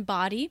human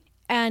body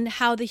and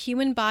how the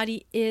human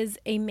body is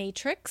a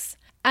matrix,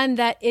 and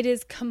that it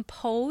is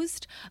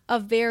composed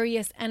of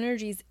various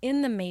energies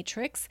in the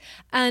matrix.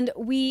 And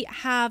we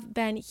have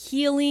been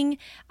healing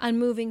and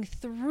moving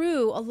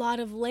through a lot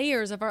of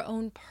layers of our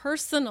own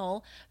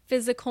personal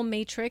physical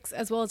matrix,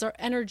 as well as our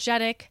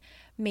energetic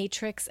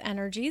matrix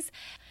energies.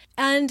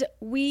 And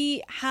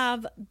we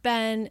have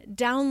been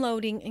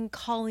downloading and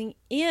calling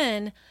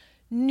in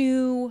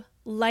new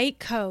light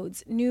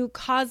codes, new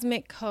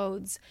cosmic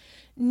codes,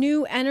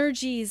 new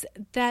energies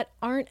that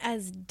aren't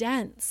as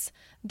dense,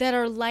 that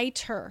are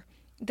lighter,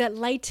 that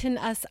lighten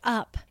us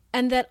up,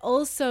 and that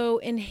also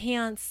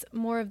enhance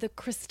more of the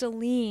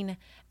crystalline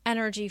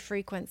energy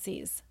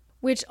frequencies,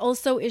 which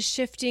also is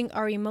shifting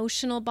our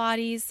emotional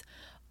bodies,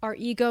 our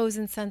egos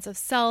and sense of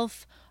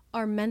self,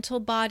 our mental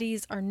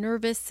bodies, our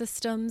nervous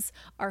systems,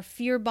 our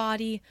fear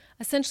body,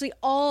 essentially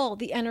all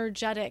the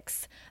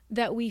energetics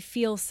that we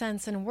feel,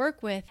 sense, and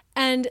work with.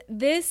 And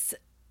this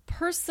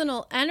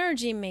personal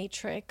energy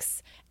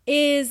matrix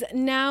is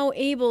now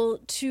able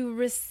to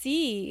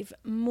receive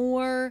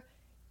more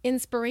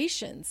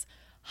inspirations,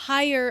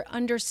 higher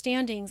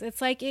understandings. It's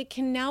like it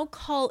can now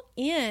call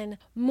in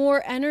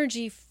more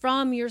energy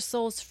from your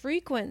soul's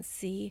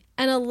frequency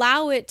and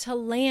allow it to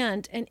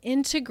land and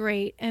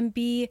integrate and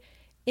be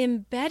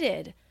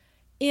embedded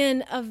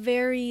in a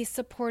very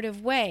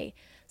supportive way.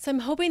 So I'm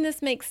hoping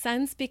this makes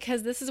sense,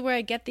 because this is where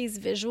I get these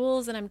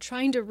visuals and I'm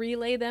trying to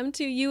relay them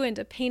to you and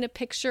to paint a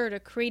picture, to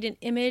create an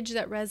image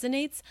that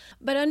resonates.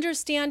 But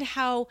understand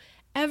how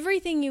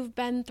everything you've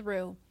been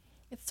through,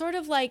 it's sort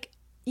of like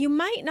you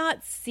might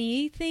not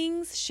see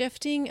things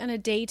shifting on a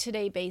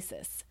day-to-day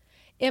basis.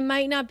 It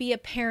might not be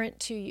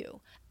apparent to you.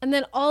 And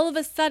then all of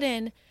a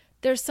sudden,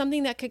 there's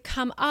something that could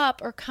come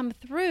up or come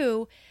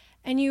through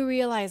and you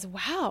realize,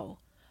 wow,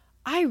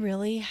 I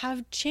really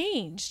have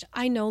changed.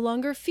 I no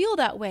longer feel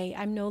that way.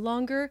 I'm no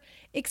longer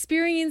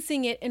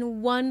experiencing it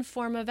in one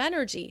form of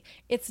energy.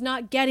 It's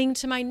not getting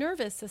to my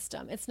nervous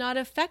system. It's not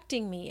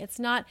affecting me. It's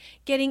not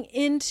getting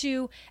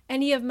into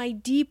any of my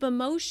deep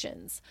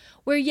emotions.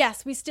 Where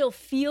yes, we still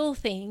feel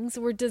things.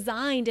 We're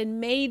designed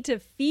and made to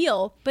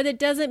feel, but it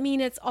doesn't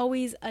mean it's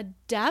always a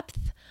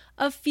depth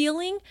of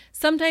feeling.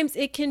 Sometimes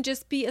it can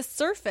just be a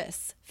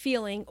surface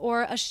feeling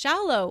or a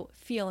shallow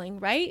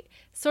feeling, right?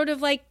 Sort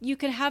of like you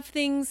can have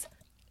things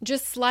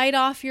just slide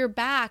off your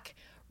back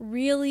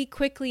really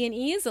quickly and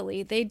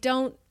easily. They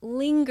don't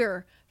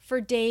linger for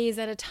days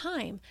at a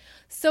time.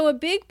 So a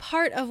big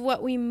part of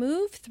what we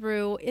move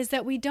through is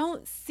that we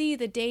don't see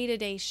the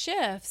day-to-day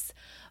shifts,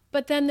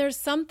 but then there's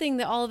something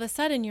that all of a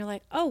sudden you're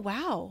like, oh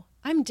wow,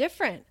 I'm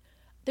different.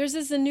 There's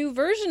a new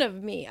version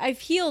of me.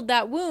 I've healed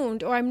that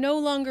wound, or I'm no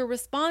longer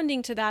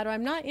responding to that, or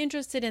I'm not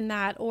interested in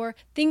that, or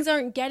things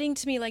aren't getting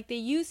to me like they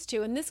used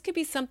to. And this could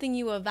be something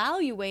you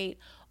evaluate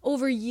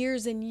over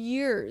years and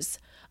years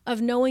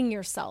of knowing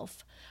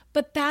yourself.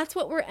 But that's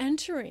what we're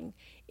entering,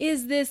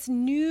 is this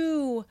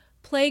new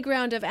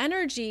playground of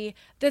energy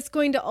that's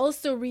going to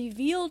also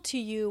reveal to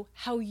you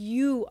how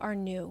you are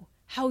new,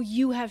 how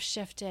you have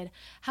shifted,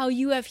 how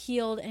you have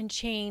healed and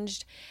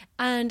changed,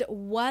 and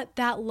what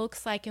that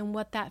looks like and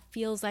what that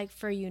feels like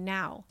for you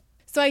now.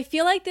 So I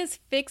feel like this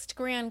fixed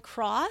grand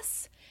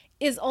cross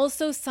is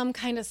also some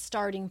kind of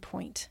starting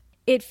point.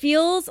 It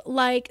feels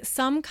like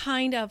some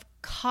kind of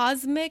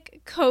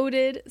cosmic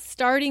coded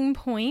starting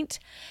point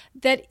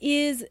that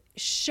is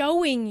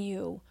showing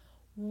you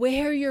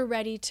where you're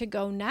ready to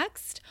go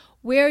next,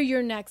 where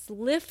your next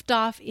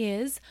liftoff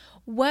is,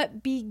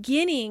 what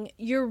beginning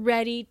you're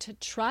ready to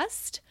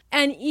trust.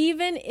 And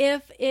even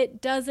if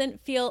it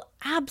doesn't feel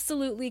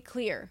absolutely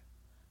clear,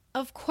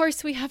 of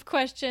course we have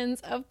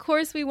questions. Of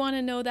course we want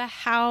to know the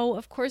how.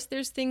 Of course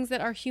there's things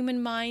that our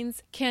human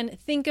minds can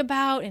think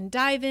about and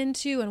dive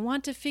into and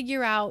want to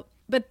figure out.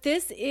 But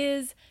this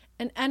is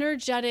an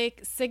energetic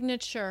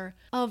signature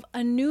of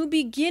a new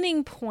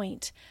beginning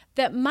point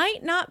that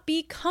might not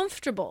be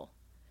comfortable.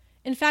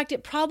 In fact,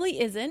 it probably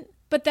isn't,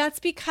 but that's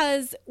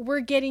because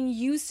we're getting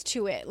used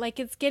to it. Like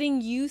it's getting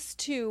used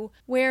to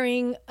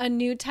wearing a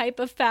new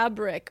type of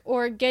fabric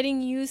or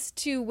getting used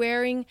to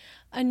wearing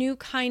a new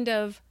kind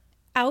of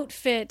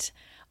outfit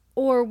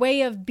or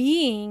way of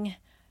being,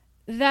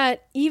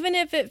 that even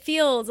if it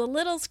feels a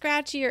little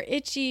scratchy or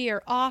itchy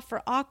or off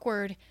or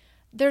awkward,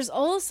 there's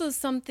also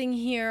something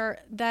here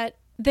that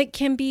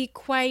can be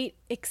quite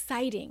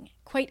exciting,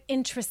 quite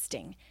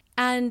interesting.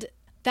 And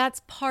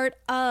that's part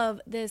of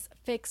this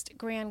fixed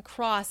grand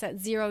cross at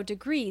 0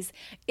 degrees,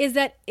 is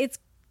that it's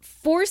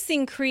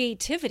forcing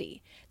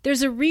creativity.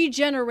 There's a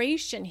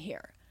regeneration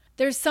here.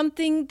 There's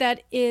something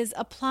that is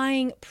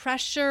applying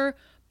pressure,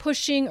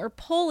 pushing or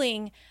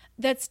pulling,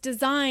 that's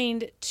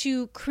designed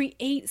to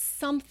create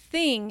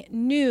something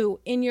new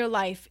in your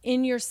life,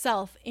 in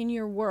yourself, in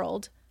your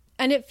world.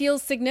 And it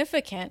feels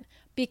significant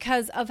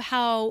because of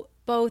how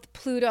both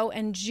Pluto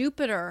and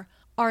Jupiter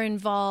are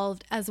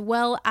involved, as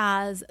well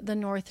as the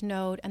North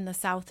Node and the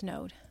South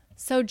Node.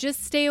 So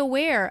just stay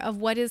aware of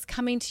what is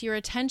coming to your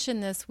attention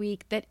this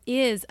week that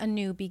is a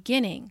new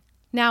beginning.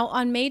 Now,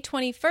 on May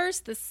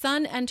 21st, the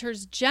Sun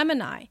enters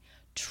Gemini,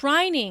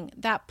 trining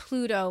that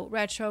Pluto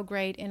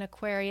retrograde in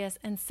Aquarius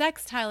and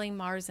sextiling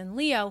Mars in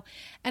Leo.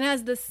 And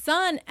as the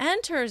Sun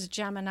enters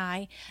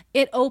Gemini,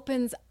 it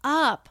opens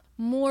up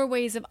more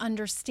ways of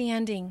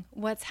understanding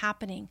what's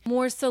happening,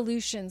 more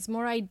solutions,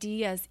 more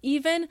ideas,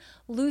 even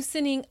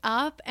loosening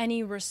up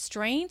any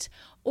restraint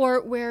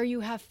or where you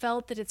have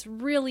felt that it's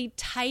really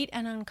tight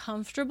and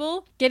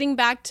uncomfortable. Getting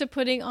back to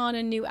putting on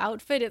a new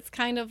outfit, it's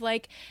kind of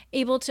like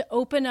able to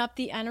open up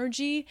the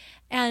energy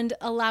and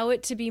allow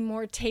it to be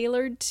more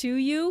tailored to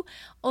you.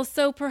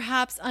 Also,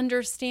 perhaps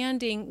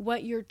understanding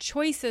what your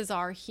choices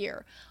are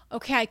here.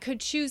 Okay, I could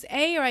choose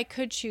A or I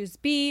could choose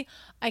B.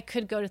 I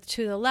could go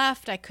to the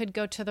left. I could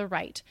go to the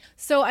right.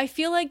 So I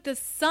feel like the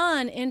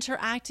Sun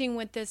interacting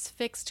with this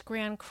fixed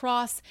grand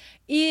cross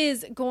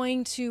is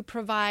going to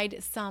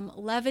provide some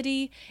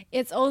levity.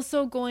 It's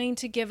also going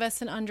to give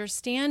us an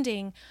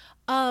understanding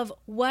of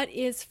what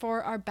is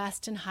for our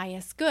best and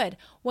highest good,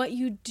 what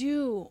you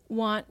do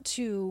want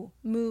to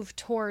move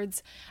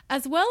towards,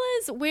 as well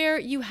as where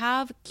you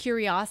have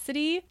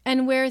curiosity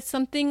and where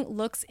something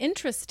looks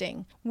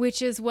interesting,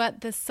 which is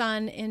what the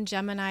Sun in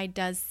Gemini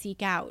does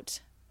seek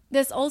out.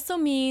 This also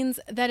means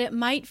that it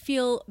might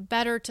feel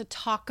better to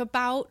talk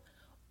about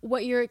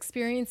what you're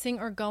experiencing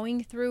or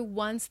going through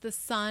once the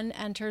Sun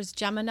enters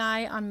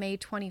Gemini on May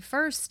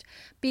 21st,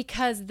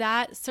 because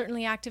that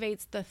certainly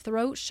activates the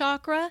throat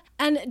chakra.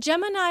 And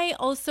Gemini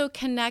also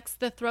connects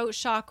the throat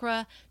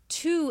chakra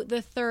to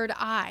the third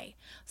eye,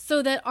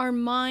 so that our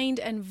mind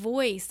and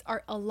voice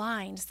are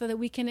aligned, so that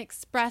we can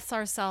express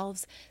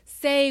ourselves,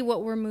 say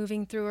what we're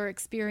moving through or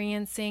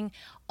experiencing,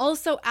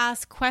 also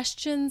ask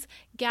questions,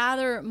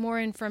 gather more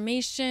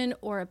information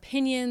or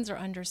opinions or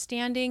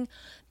understanding.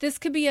 This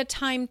could be a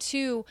time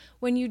too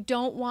when you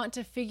don't want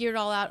to figure it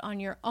all out on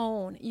your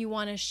own. You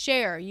want to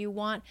share, you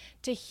want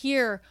to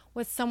hear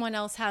what someone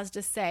else has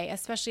to say,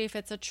 especially if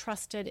it's a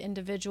trusted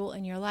individual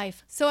in your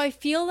life. So I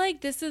feel like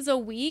this is a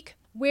week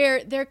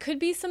where there could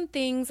be some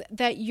things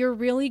that you're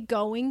really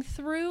going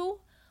through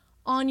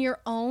on your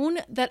own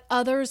that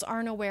others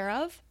aren't aware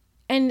of.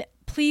 And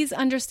please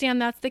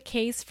understand that's the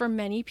case for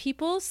many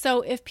people. So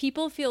if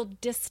people feel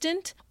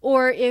distant,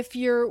 or if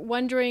you're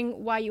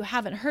wondering why you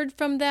haven't heard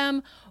from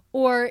them,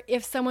 or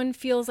if someone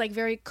feels like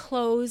very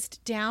closed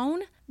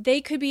down,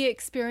 they could be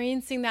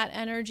experiencing that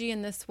energy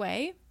in this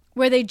way,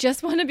 where they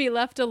just want to be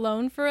left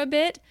alone for a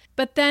bit.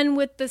 But then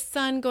with the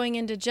Sun going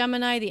into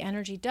Gemini, the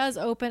energy does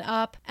open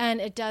up and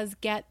it does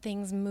get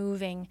things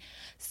moving.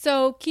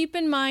 So keep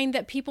in mind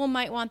that people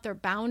might want their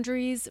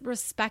boundaries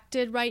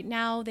respected right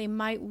now. They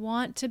might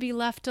want to be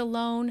left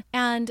alone.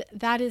 And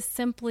that is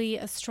simply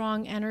a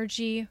strong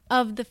energy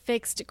of the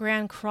fixed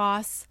grand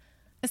cross,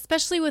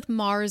 especially with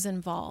Mars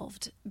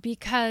involved,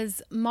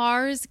 because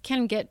Mars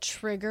can get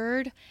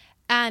triggered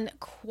and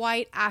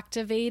quite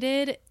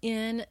activated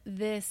in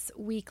this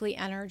weekly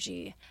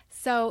energy.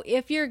 So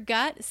if your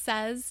gut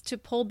says to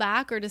pull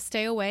back or to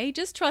stay away,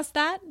 just trust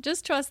that.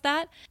 Just trust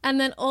that. And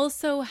then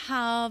also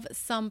have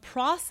some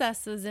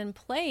processes in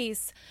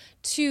place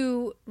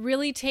to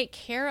really take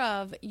care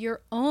of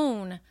your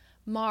own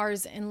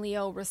Mars and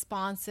Leo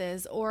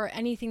responses or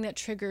anything that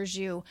triggers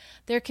you.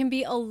 There can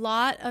be a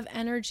lot of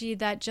energy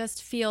that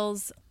just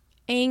feels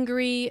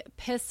angry,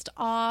 pissed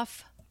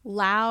off,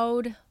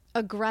 loud,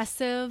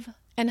 aggressive,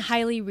 and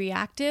highly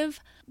reactive.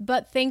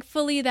 But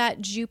thankfully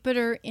that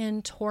Jupiter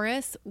in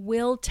Taurus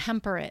will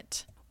temper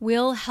it,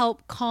 will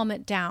help calm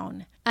it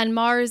down. And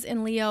Mars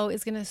in Leo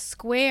is going to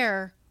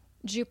square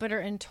Jupiter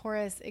in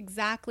Taurus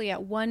exactly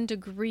at 1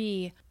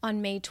 degree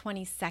on May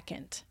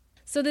 22nd.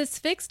 So this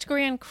fixed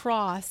Grand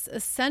Cross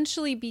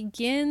essentially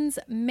begins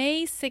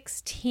May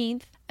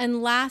 16th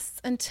and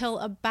lasts until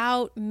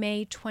about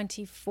May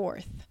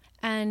 24th.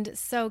 And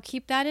so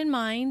keep that in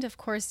mind. Of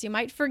course, you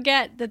might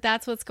forget that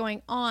that's what's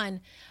going on,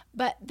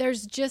 but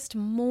there's just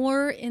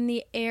more in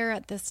the air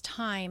at this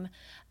time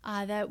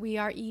that we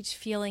are each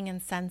feeling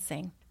and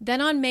sensing.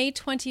 Then on May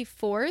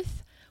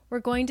 24th, we're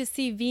going to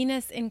see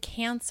Venus in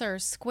Cancer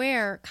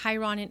square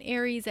Chiron in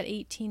Aries at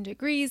 18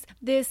 degrees.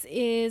 This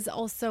is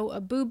also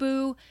a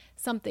boo-boo.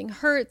 Something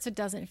hurts. It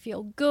doesn't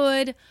feel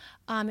good.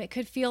 It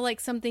could feel like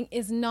something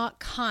is not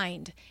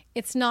kind.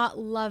 It's not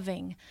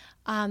loving.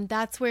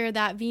 That's where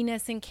that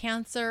Venus in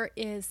Cancer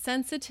is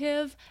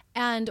sensitive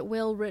and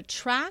will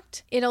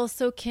retract. It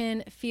also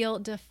can feel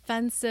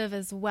defensive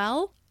as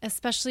well,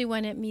 especially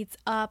when it meets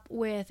up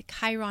with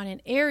Chiron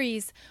in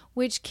Aries,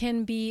 which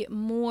can be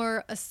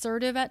more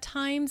assertive at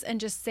times and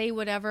just say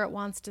whatever it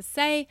wants to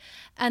say.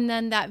 And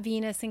then that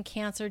Venus in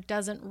Cancer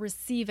doesn't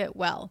receive it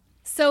well.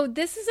 So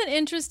this is an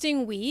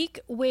interesting week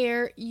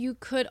where you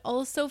could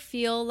also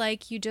feel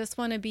like you just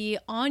want to be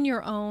on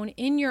your own,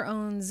 in your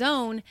own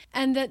zone,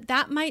 and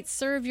that might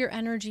serve your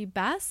energy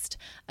best,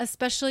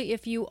 especially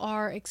if you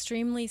are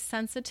extremely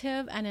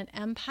sensitive and an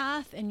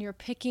empath and you're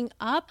picking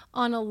up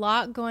on a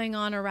lot going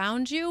on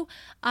around you.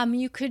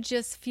 You could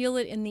just feel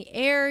it in the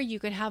air. You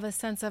could have a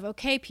sense of,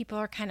 okay, people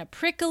are kind of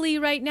prickly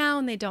right now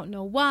and they don't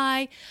know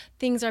why.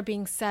 Things are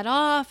being set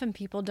off and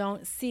people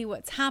don't see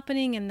what's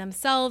happening in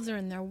themselves or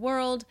in their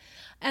world.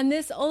 And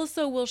this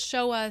also will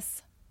show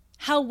us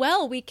how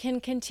well we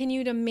can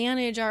continue to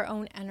manage our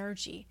own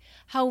energy,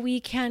 how we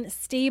can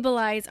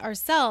stabilize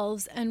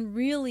ourselves and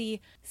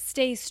really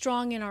stay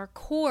strong in our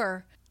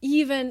core,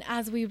 even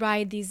as we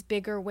ride these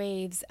bigger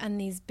waves and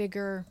these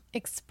bigger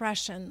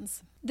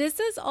expressions. This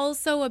is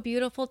also a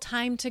beautiful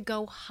time to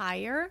go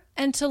higher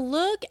and to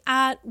look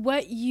at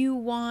what you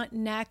want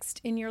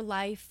next in your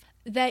life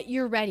that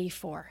you're ready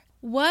for.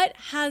 What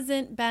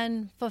hasn't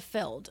been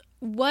fulfilled?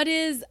 What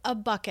is a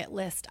bucket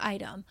list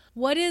item?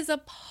 What is a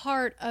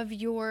part of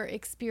your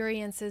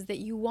experiences that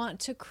you want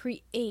to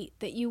create,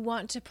 that you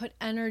want to put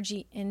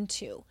energy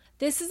into?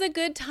 This is a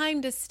good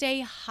time to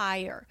stay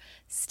higher,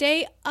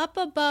 stay up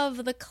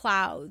above the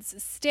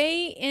clouds,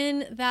 stay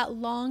in that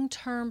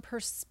long-term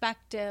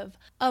perspective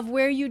of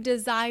where you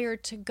desire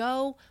to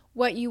go,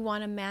 what you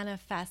want to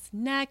manifest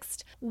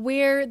next,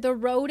 where the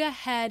road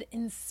ahead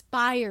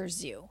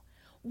inspires you.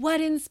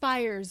 What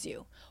inspires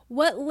you?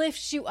 What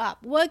lifts you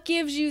up? What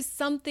gives you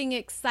something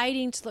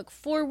exciting to look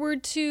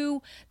forward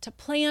to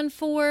plan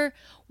for?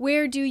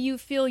 Where do you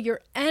feel your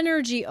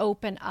energy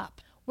open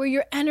up? Where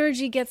your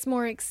energy gets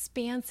more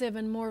expansive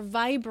and more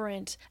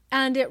vibrant,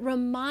 and it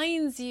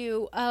reminds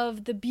you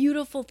of the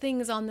beautiful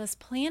things on this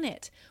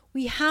planet.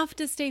 We have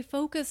to stay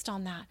focused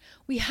on that.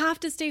 We have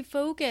to stay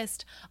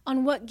focused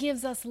on what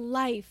gives us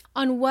life,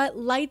 on what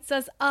lights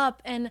us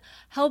up and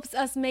helps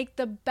us make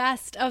the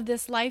best of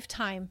this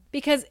lifetime.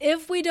 Because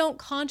if we don't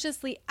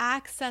consciously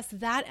access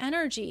that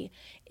energy,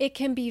 it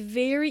can be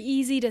very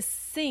easy to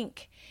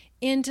sink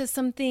into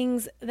some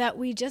things that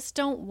we just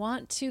don't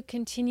want to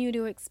continue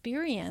to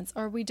experience,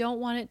 or we don't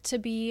want it to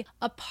be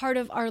a part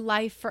of our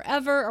life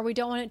forever, or we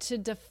don't want it to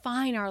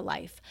define our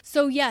life.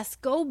 So yes,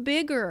 go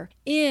bigger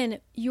in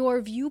your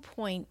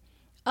viewpoint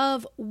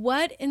of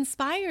what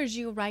inspires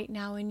you right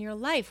now in your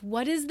life.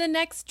 What is the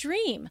next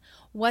dream?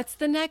 What's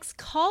the next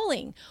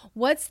calling?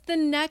 What's the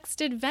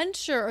next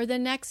adventure or the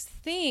next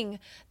thing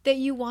that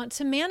you want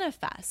to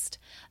manifest?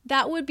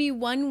 That would be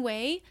one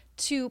way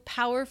to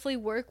powerfully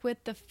work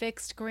with the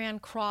fixed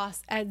Grand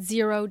Cross at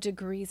 0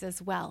 degrees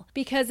as well,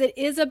 because it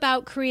is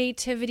about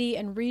creativity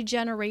and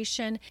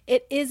regeneration.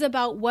 It is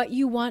about what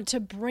you want to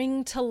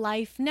bring to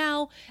life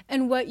now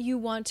and what you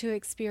want to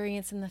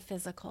experience in the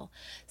physical.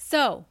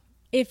 So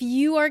if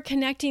you are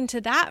connecting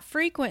to that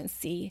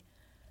frequency,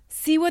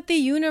 see what the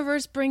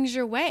universe brings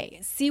your way.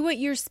 See what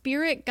your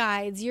spirit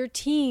guides, your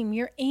team,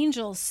 your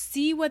angels,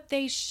 see what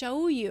they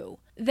show you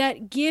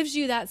that gives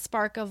you that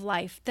spark of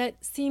life,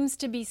 that seems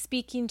to be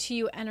speaking to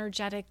you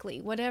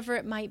energetically, whatever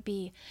it might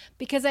be.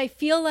 Because I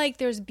feel like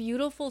there's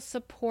beautiful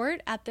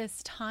support at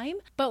this time,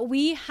 but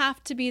we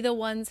have to be the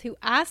ones who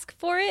ask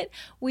for it.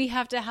 We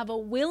have to have a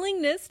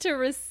willingness to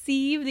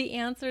receive the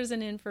answers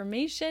and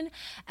information.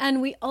 And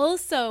we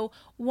also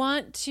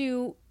want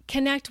to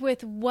Connect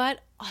with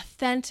what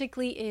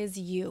authentically is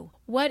you,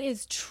 what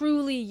is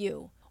truly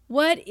you,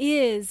 what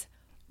is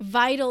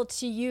vital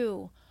to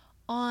you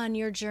on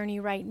your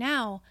journey right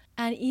now.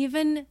 And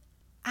even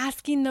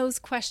asking those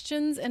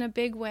questions in a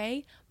big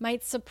way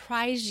might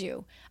surprise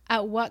you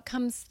at what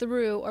comes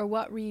through or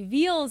what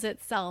reveals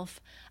itself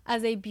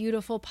as a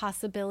beautiful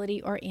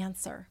possibility or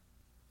answer.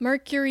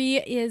 Mercury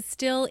is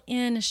still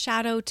in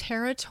shadow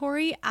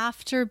territory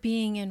after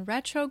being in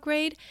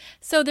retrograde,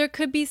 so there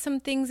could be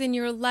some things in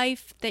your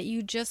life that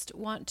you just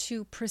want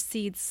to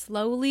proceed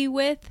slowly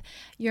with.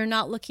 You're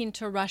not looking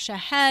to rush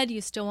ahead.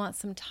 You still want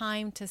some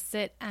time to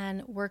sit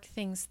and work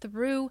things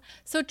through.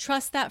 So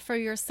trust that for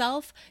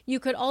yourself.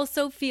 You could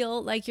also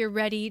feel like you're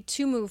ready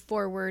to move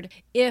forward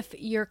if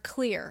you're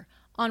clear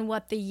on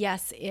what the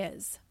yes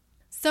is.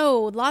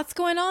 So lots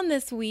going on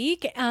this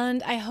week,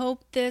 and I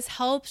hope this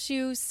helps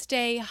you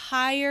stay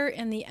higher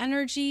in the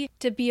energy,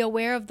 to be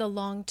aware of the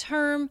long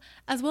term,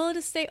 as well as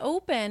to stay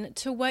open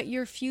to what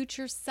your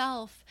future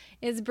self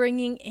is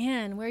bringing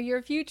in, where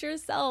your future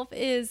self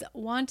is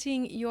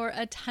wanting your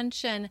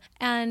attention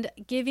and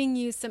giving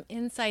you some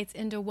insights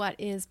into what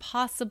is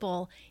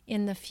possible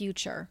in the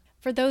future.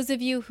 For those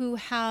of you who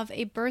have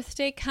a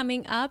birthday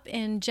coming up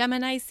in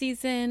Gemini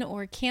season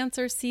or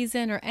Cancer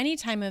season or any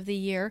time of the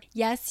year,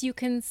 yes, you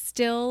can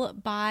still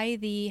buy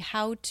the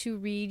How to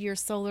Read Your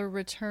Solar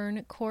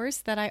Return course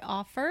that I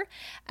offer.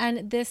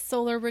 And this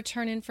solar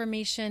return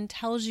information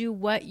tells you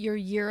what your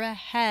year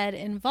ahead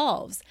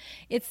involves.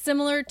 It's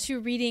similar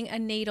to reading a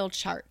natal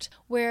chart,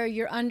 where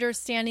you're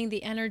understanding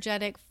the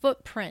energetic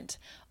footprint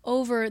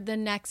over the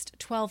next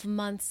 12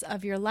 months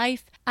of your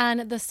life.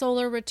 And the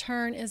solar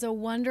return is a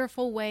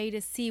wonderful way to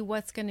see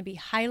what's going to be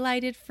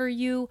highlighted for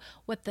you,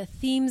 what the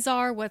themes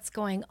are, what's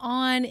going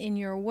on in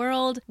your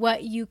world,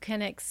 what you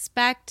can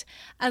expect,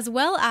 as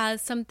well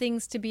as some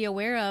things to be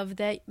aware of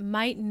that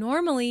might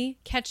normally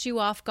catch you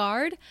off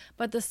guard,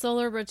 but the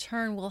solar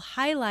return will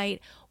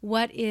highlight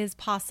what is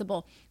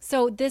possible.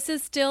 So this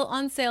is still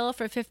on sale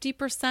for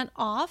 50%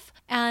 off.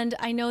 And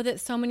I know that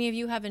so many of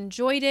you have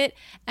enjoyed it.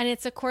 And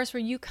it's a course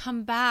where you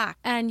come back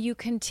and you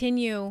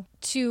continue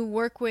to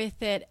work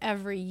with it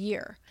every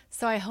year.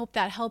 So I hope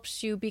that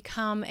helps you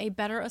become a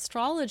better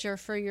astrologer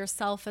for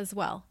yourself as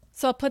well.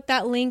 So I'll put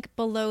that link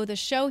below the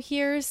show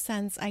here,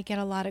 since I get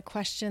a lot of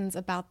questions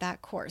about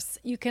that course.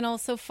 You can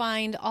also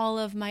find all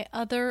of my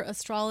other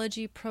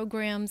astrology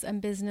programs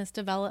and business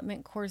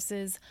development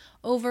courses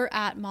over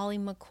at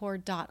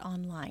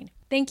mollymccord.online.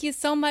 Thank you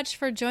so much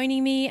for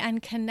joining me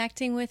and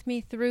connecting with me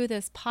through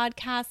this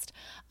podcast.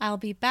 I'll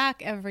be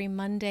back every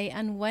Monday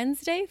and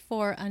Wednesday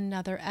for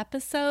another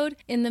episode.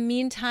 In the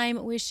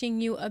meantime,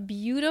 wishing you a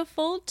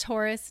beautiful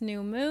Taurus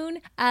new moon,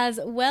 as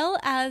well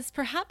as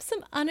perhaps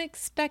some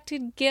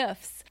unexpected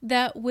gifts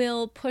that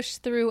will push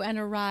through and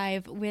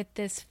arrive with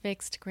this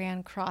fixed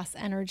Grand Cross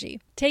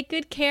energy. Take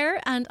good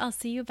care, and I'll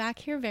see you back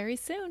here very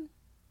soon.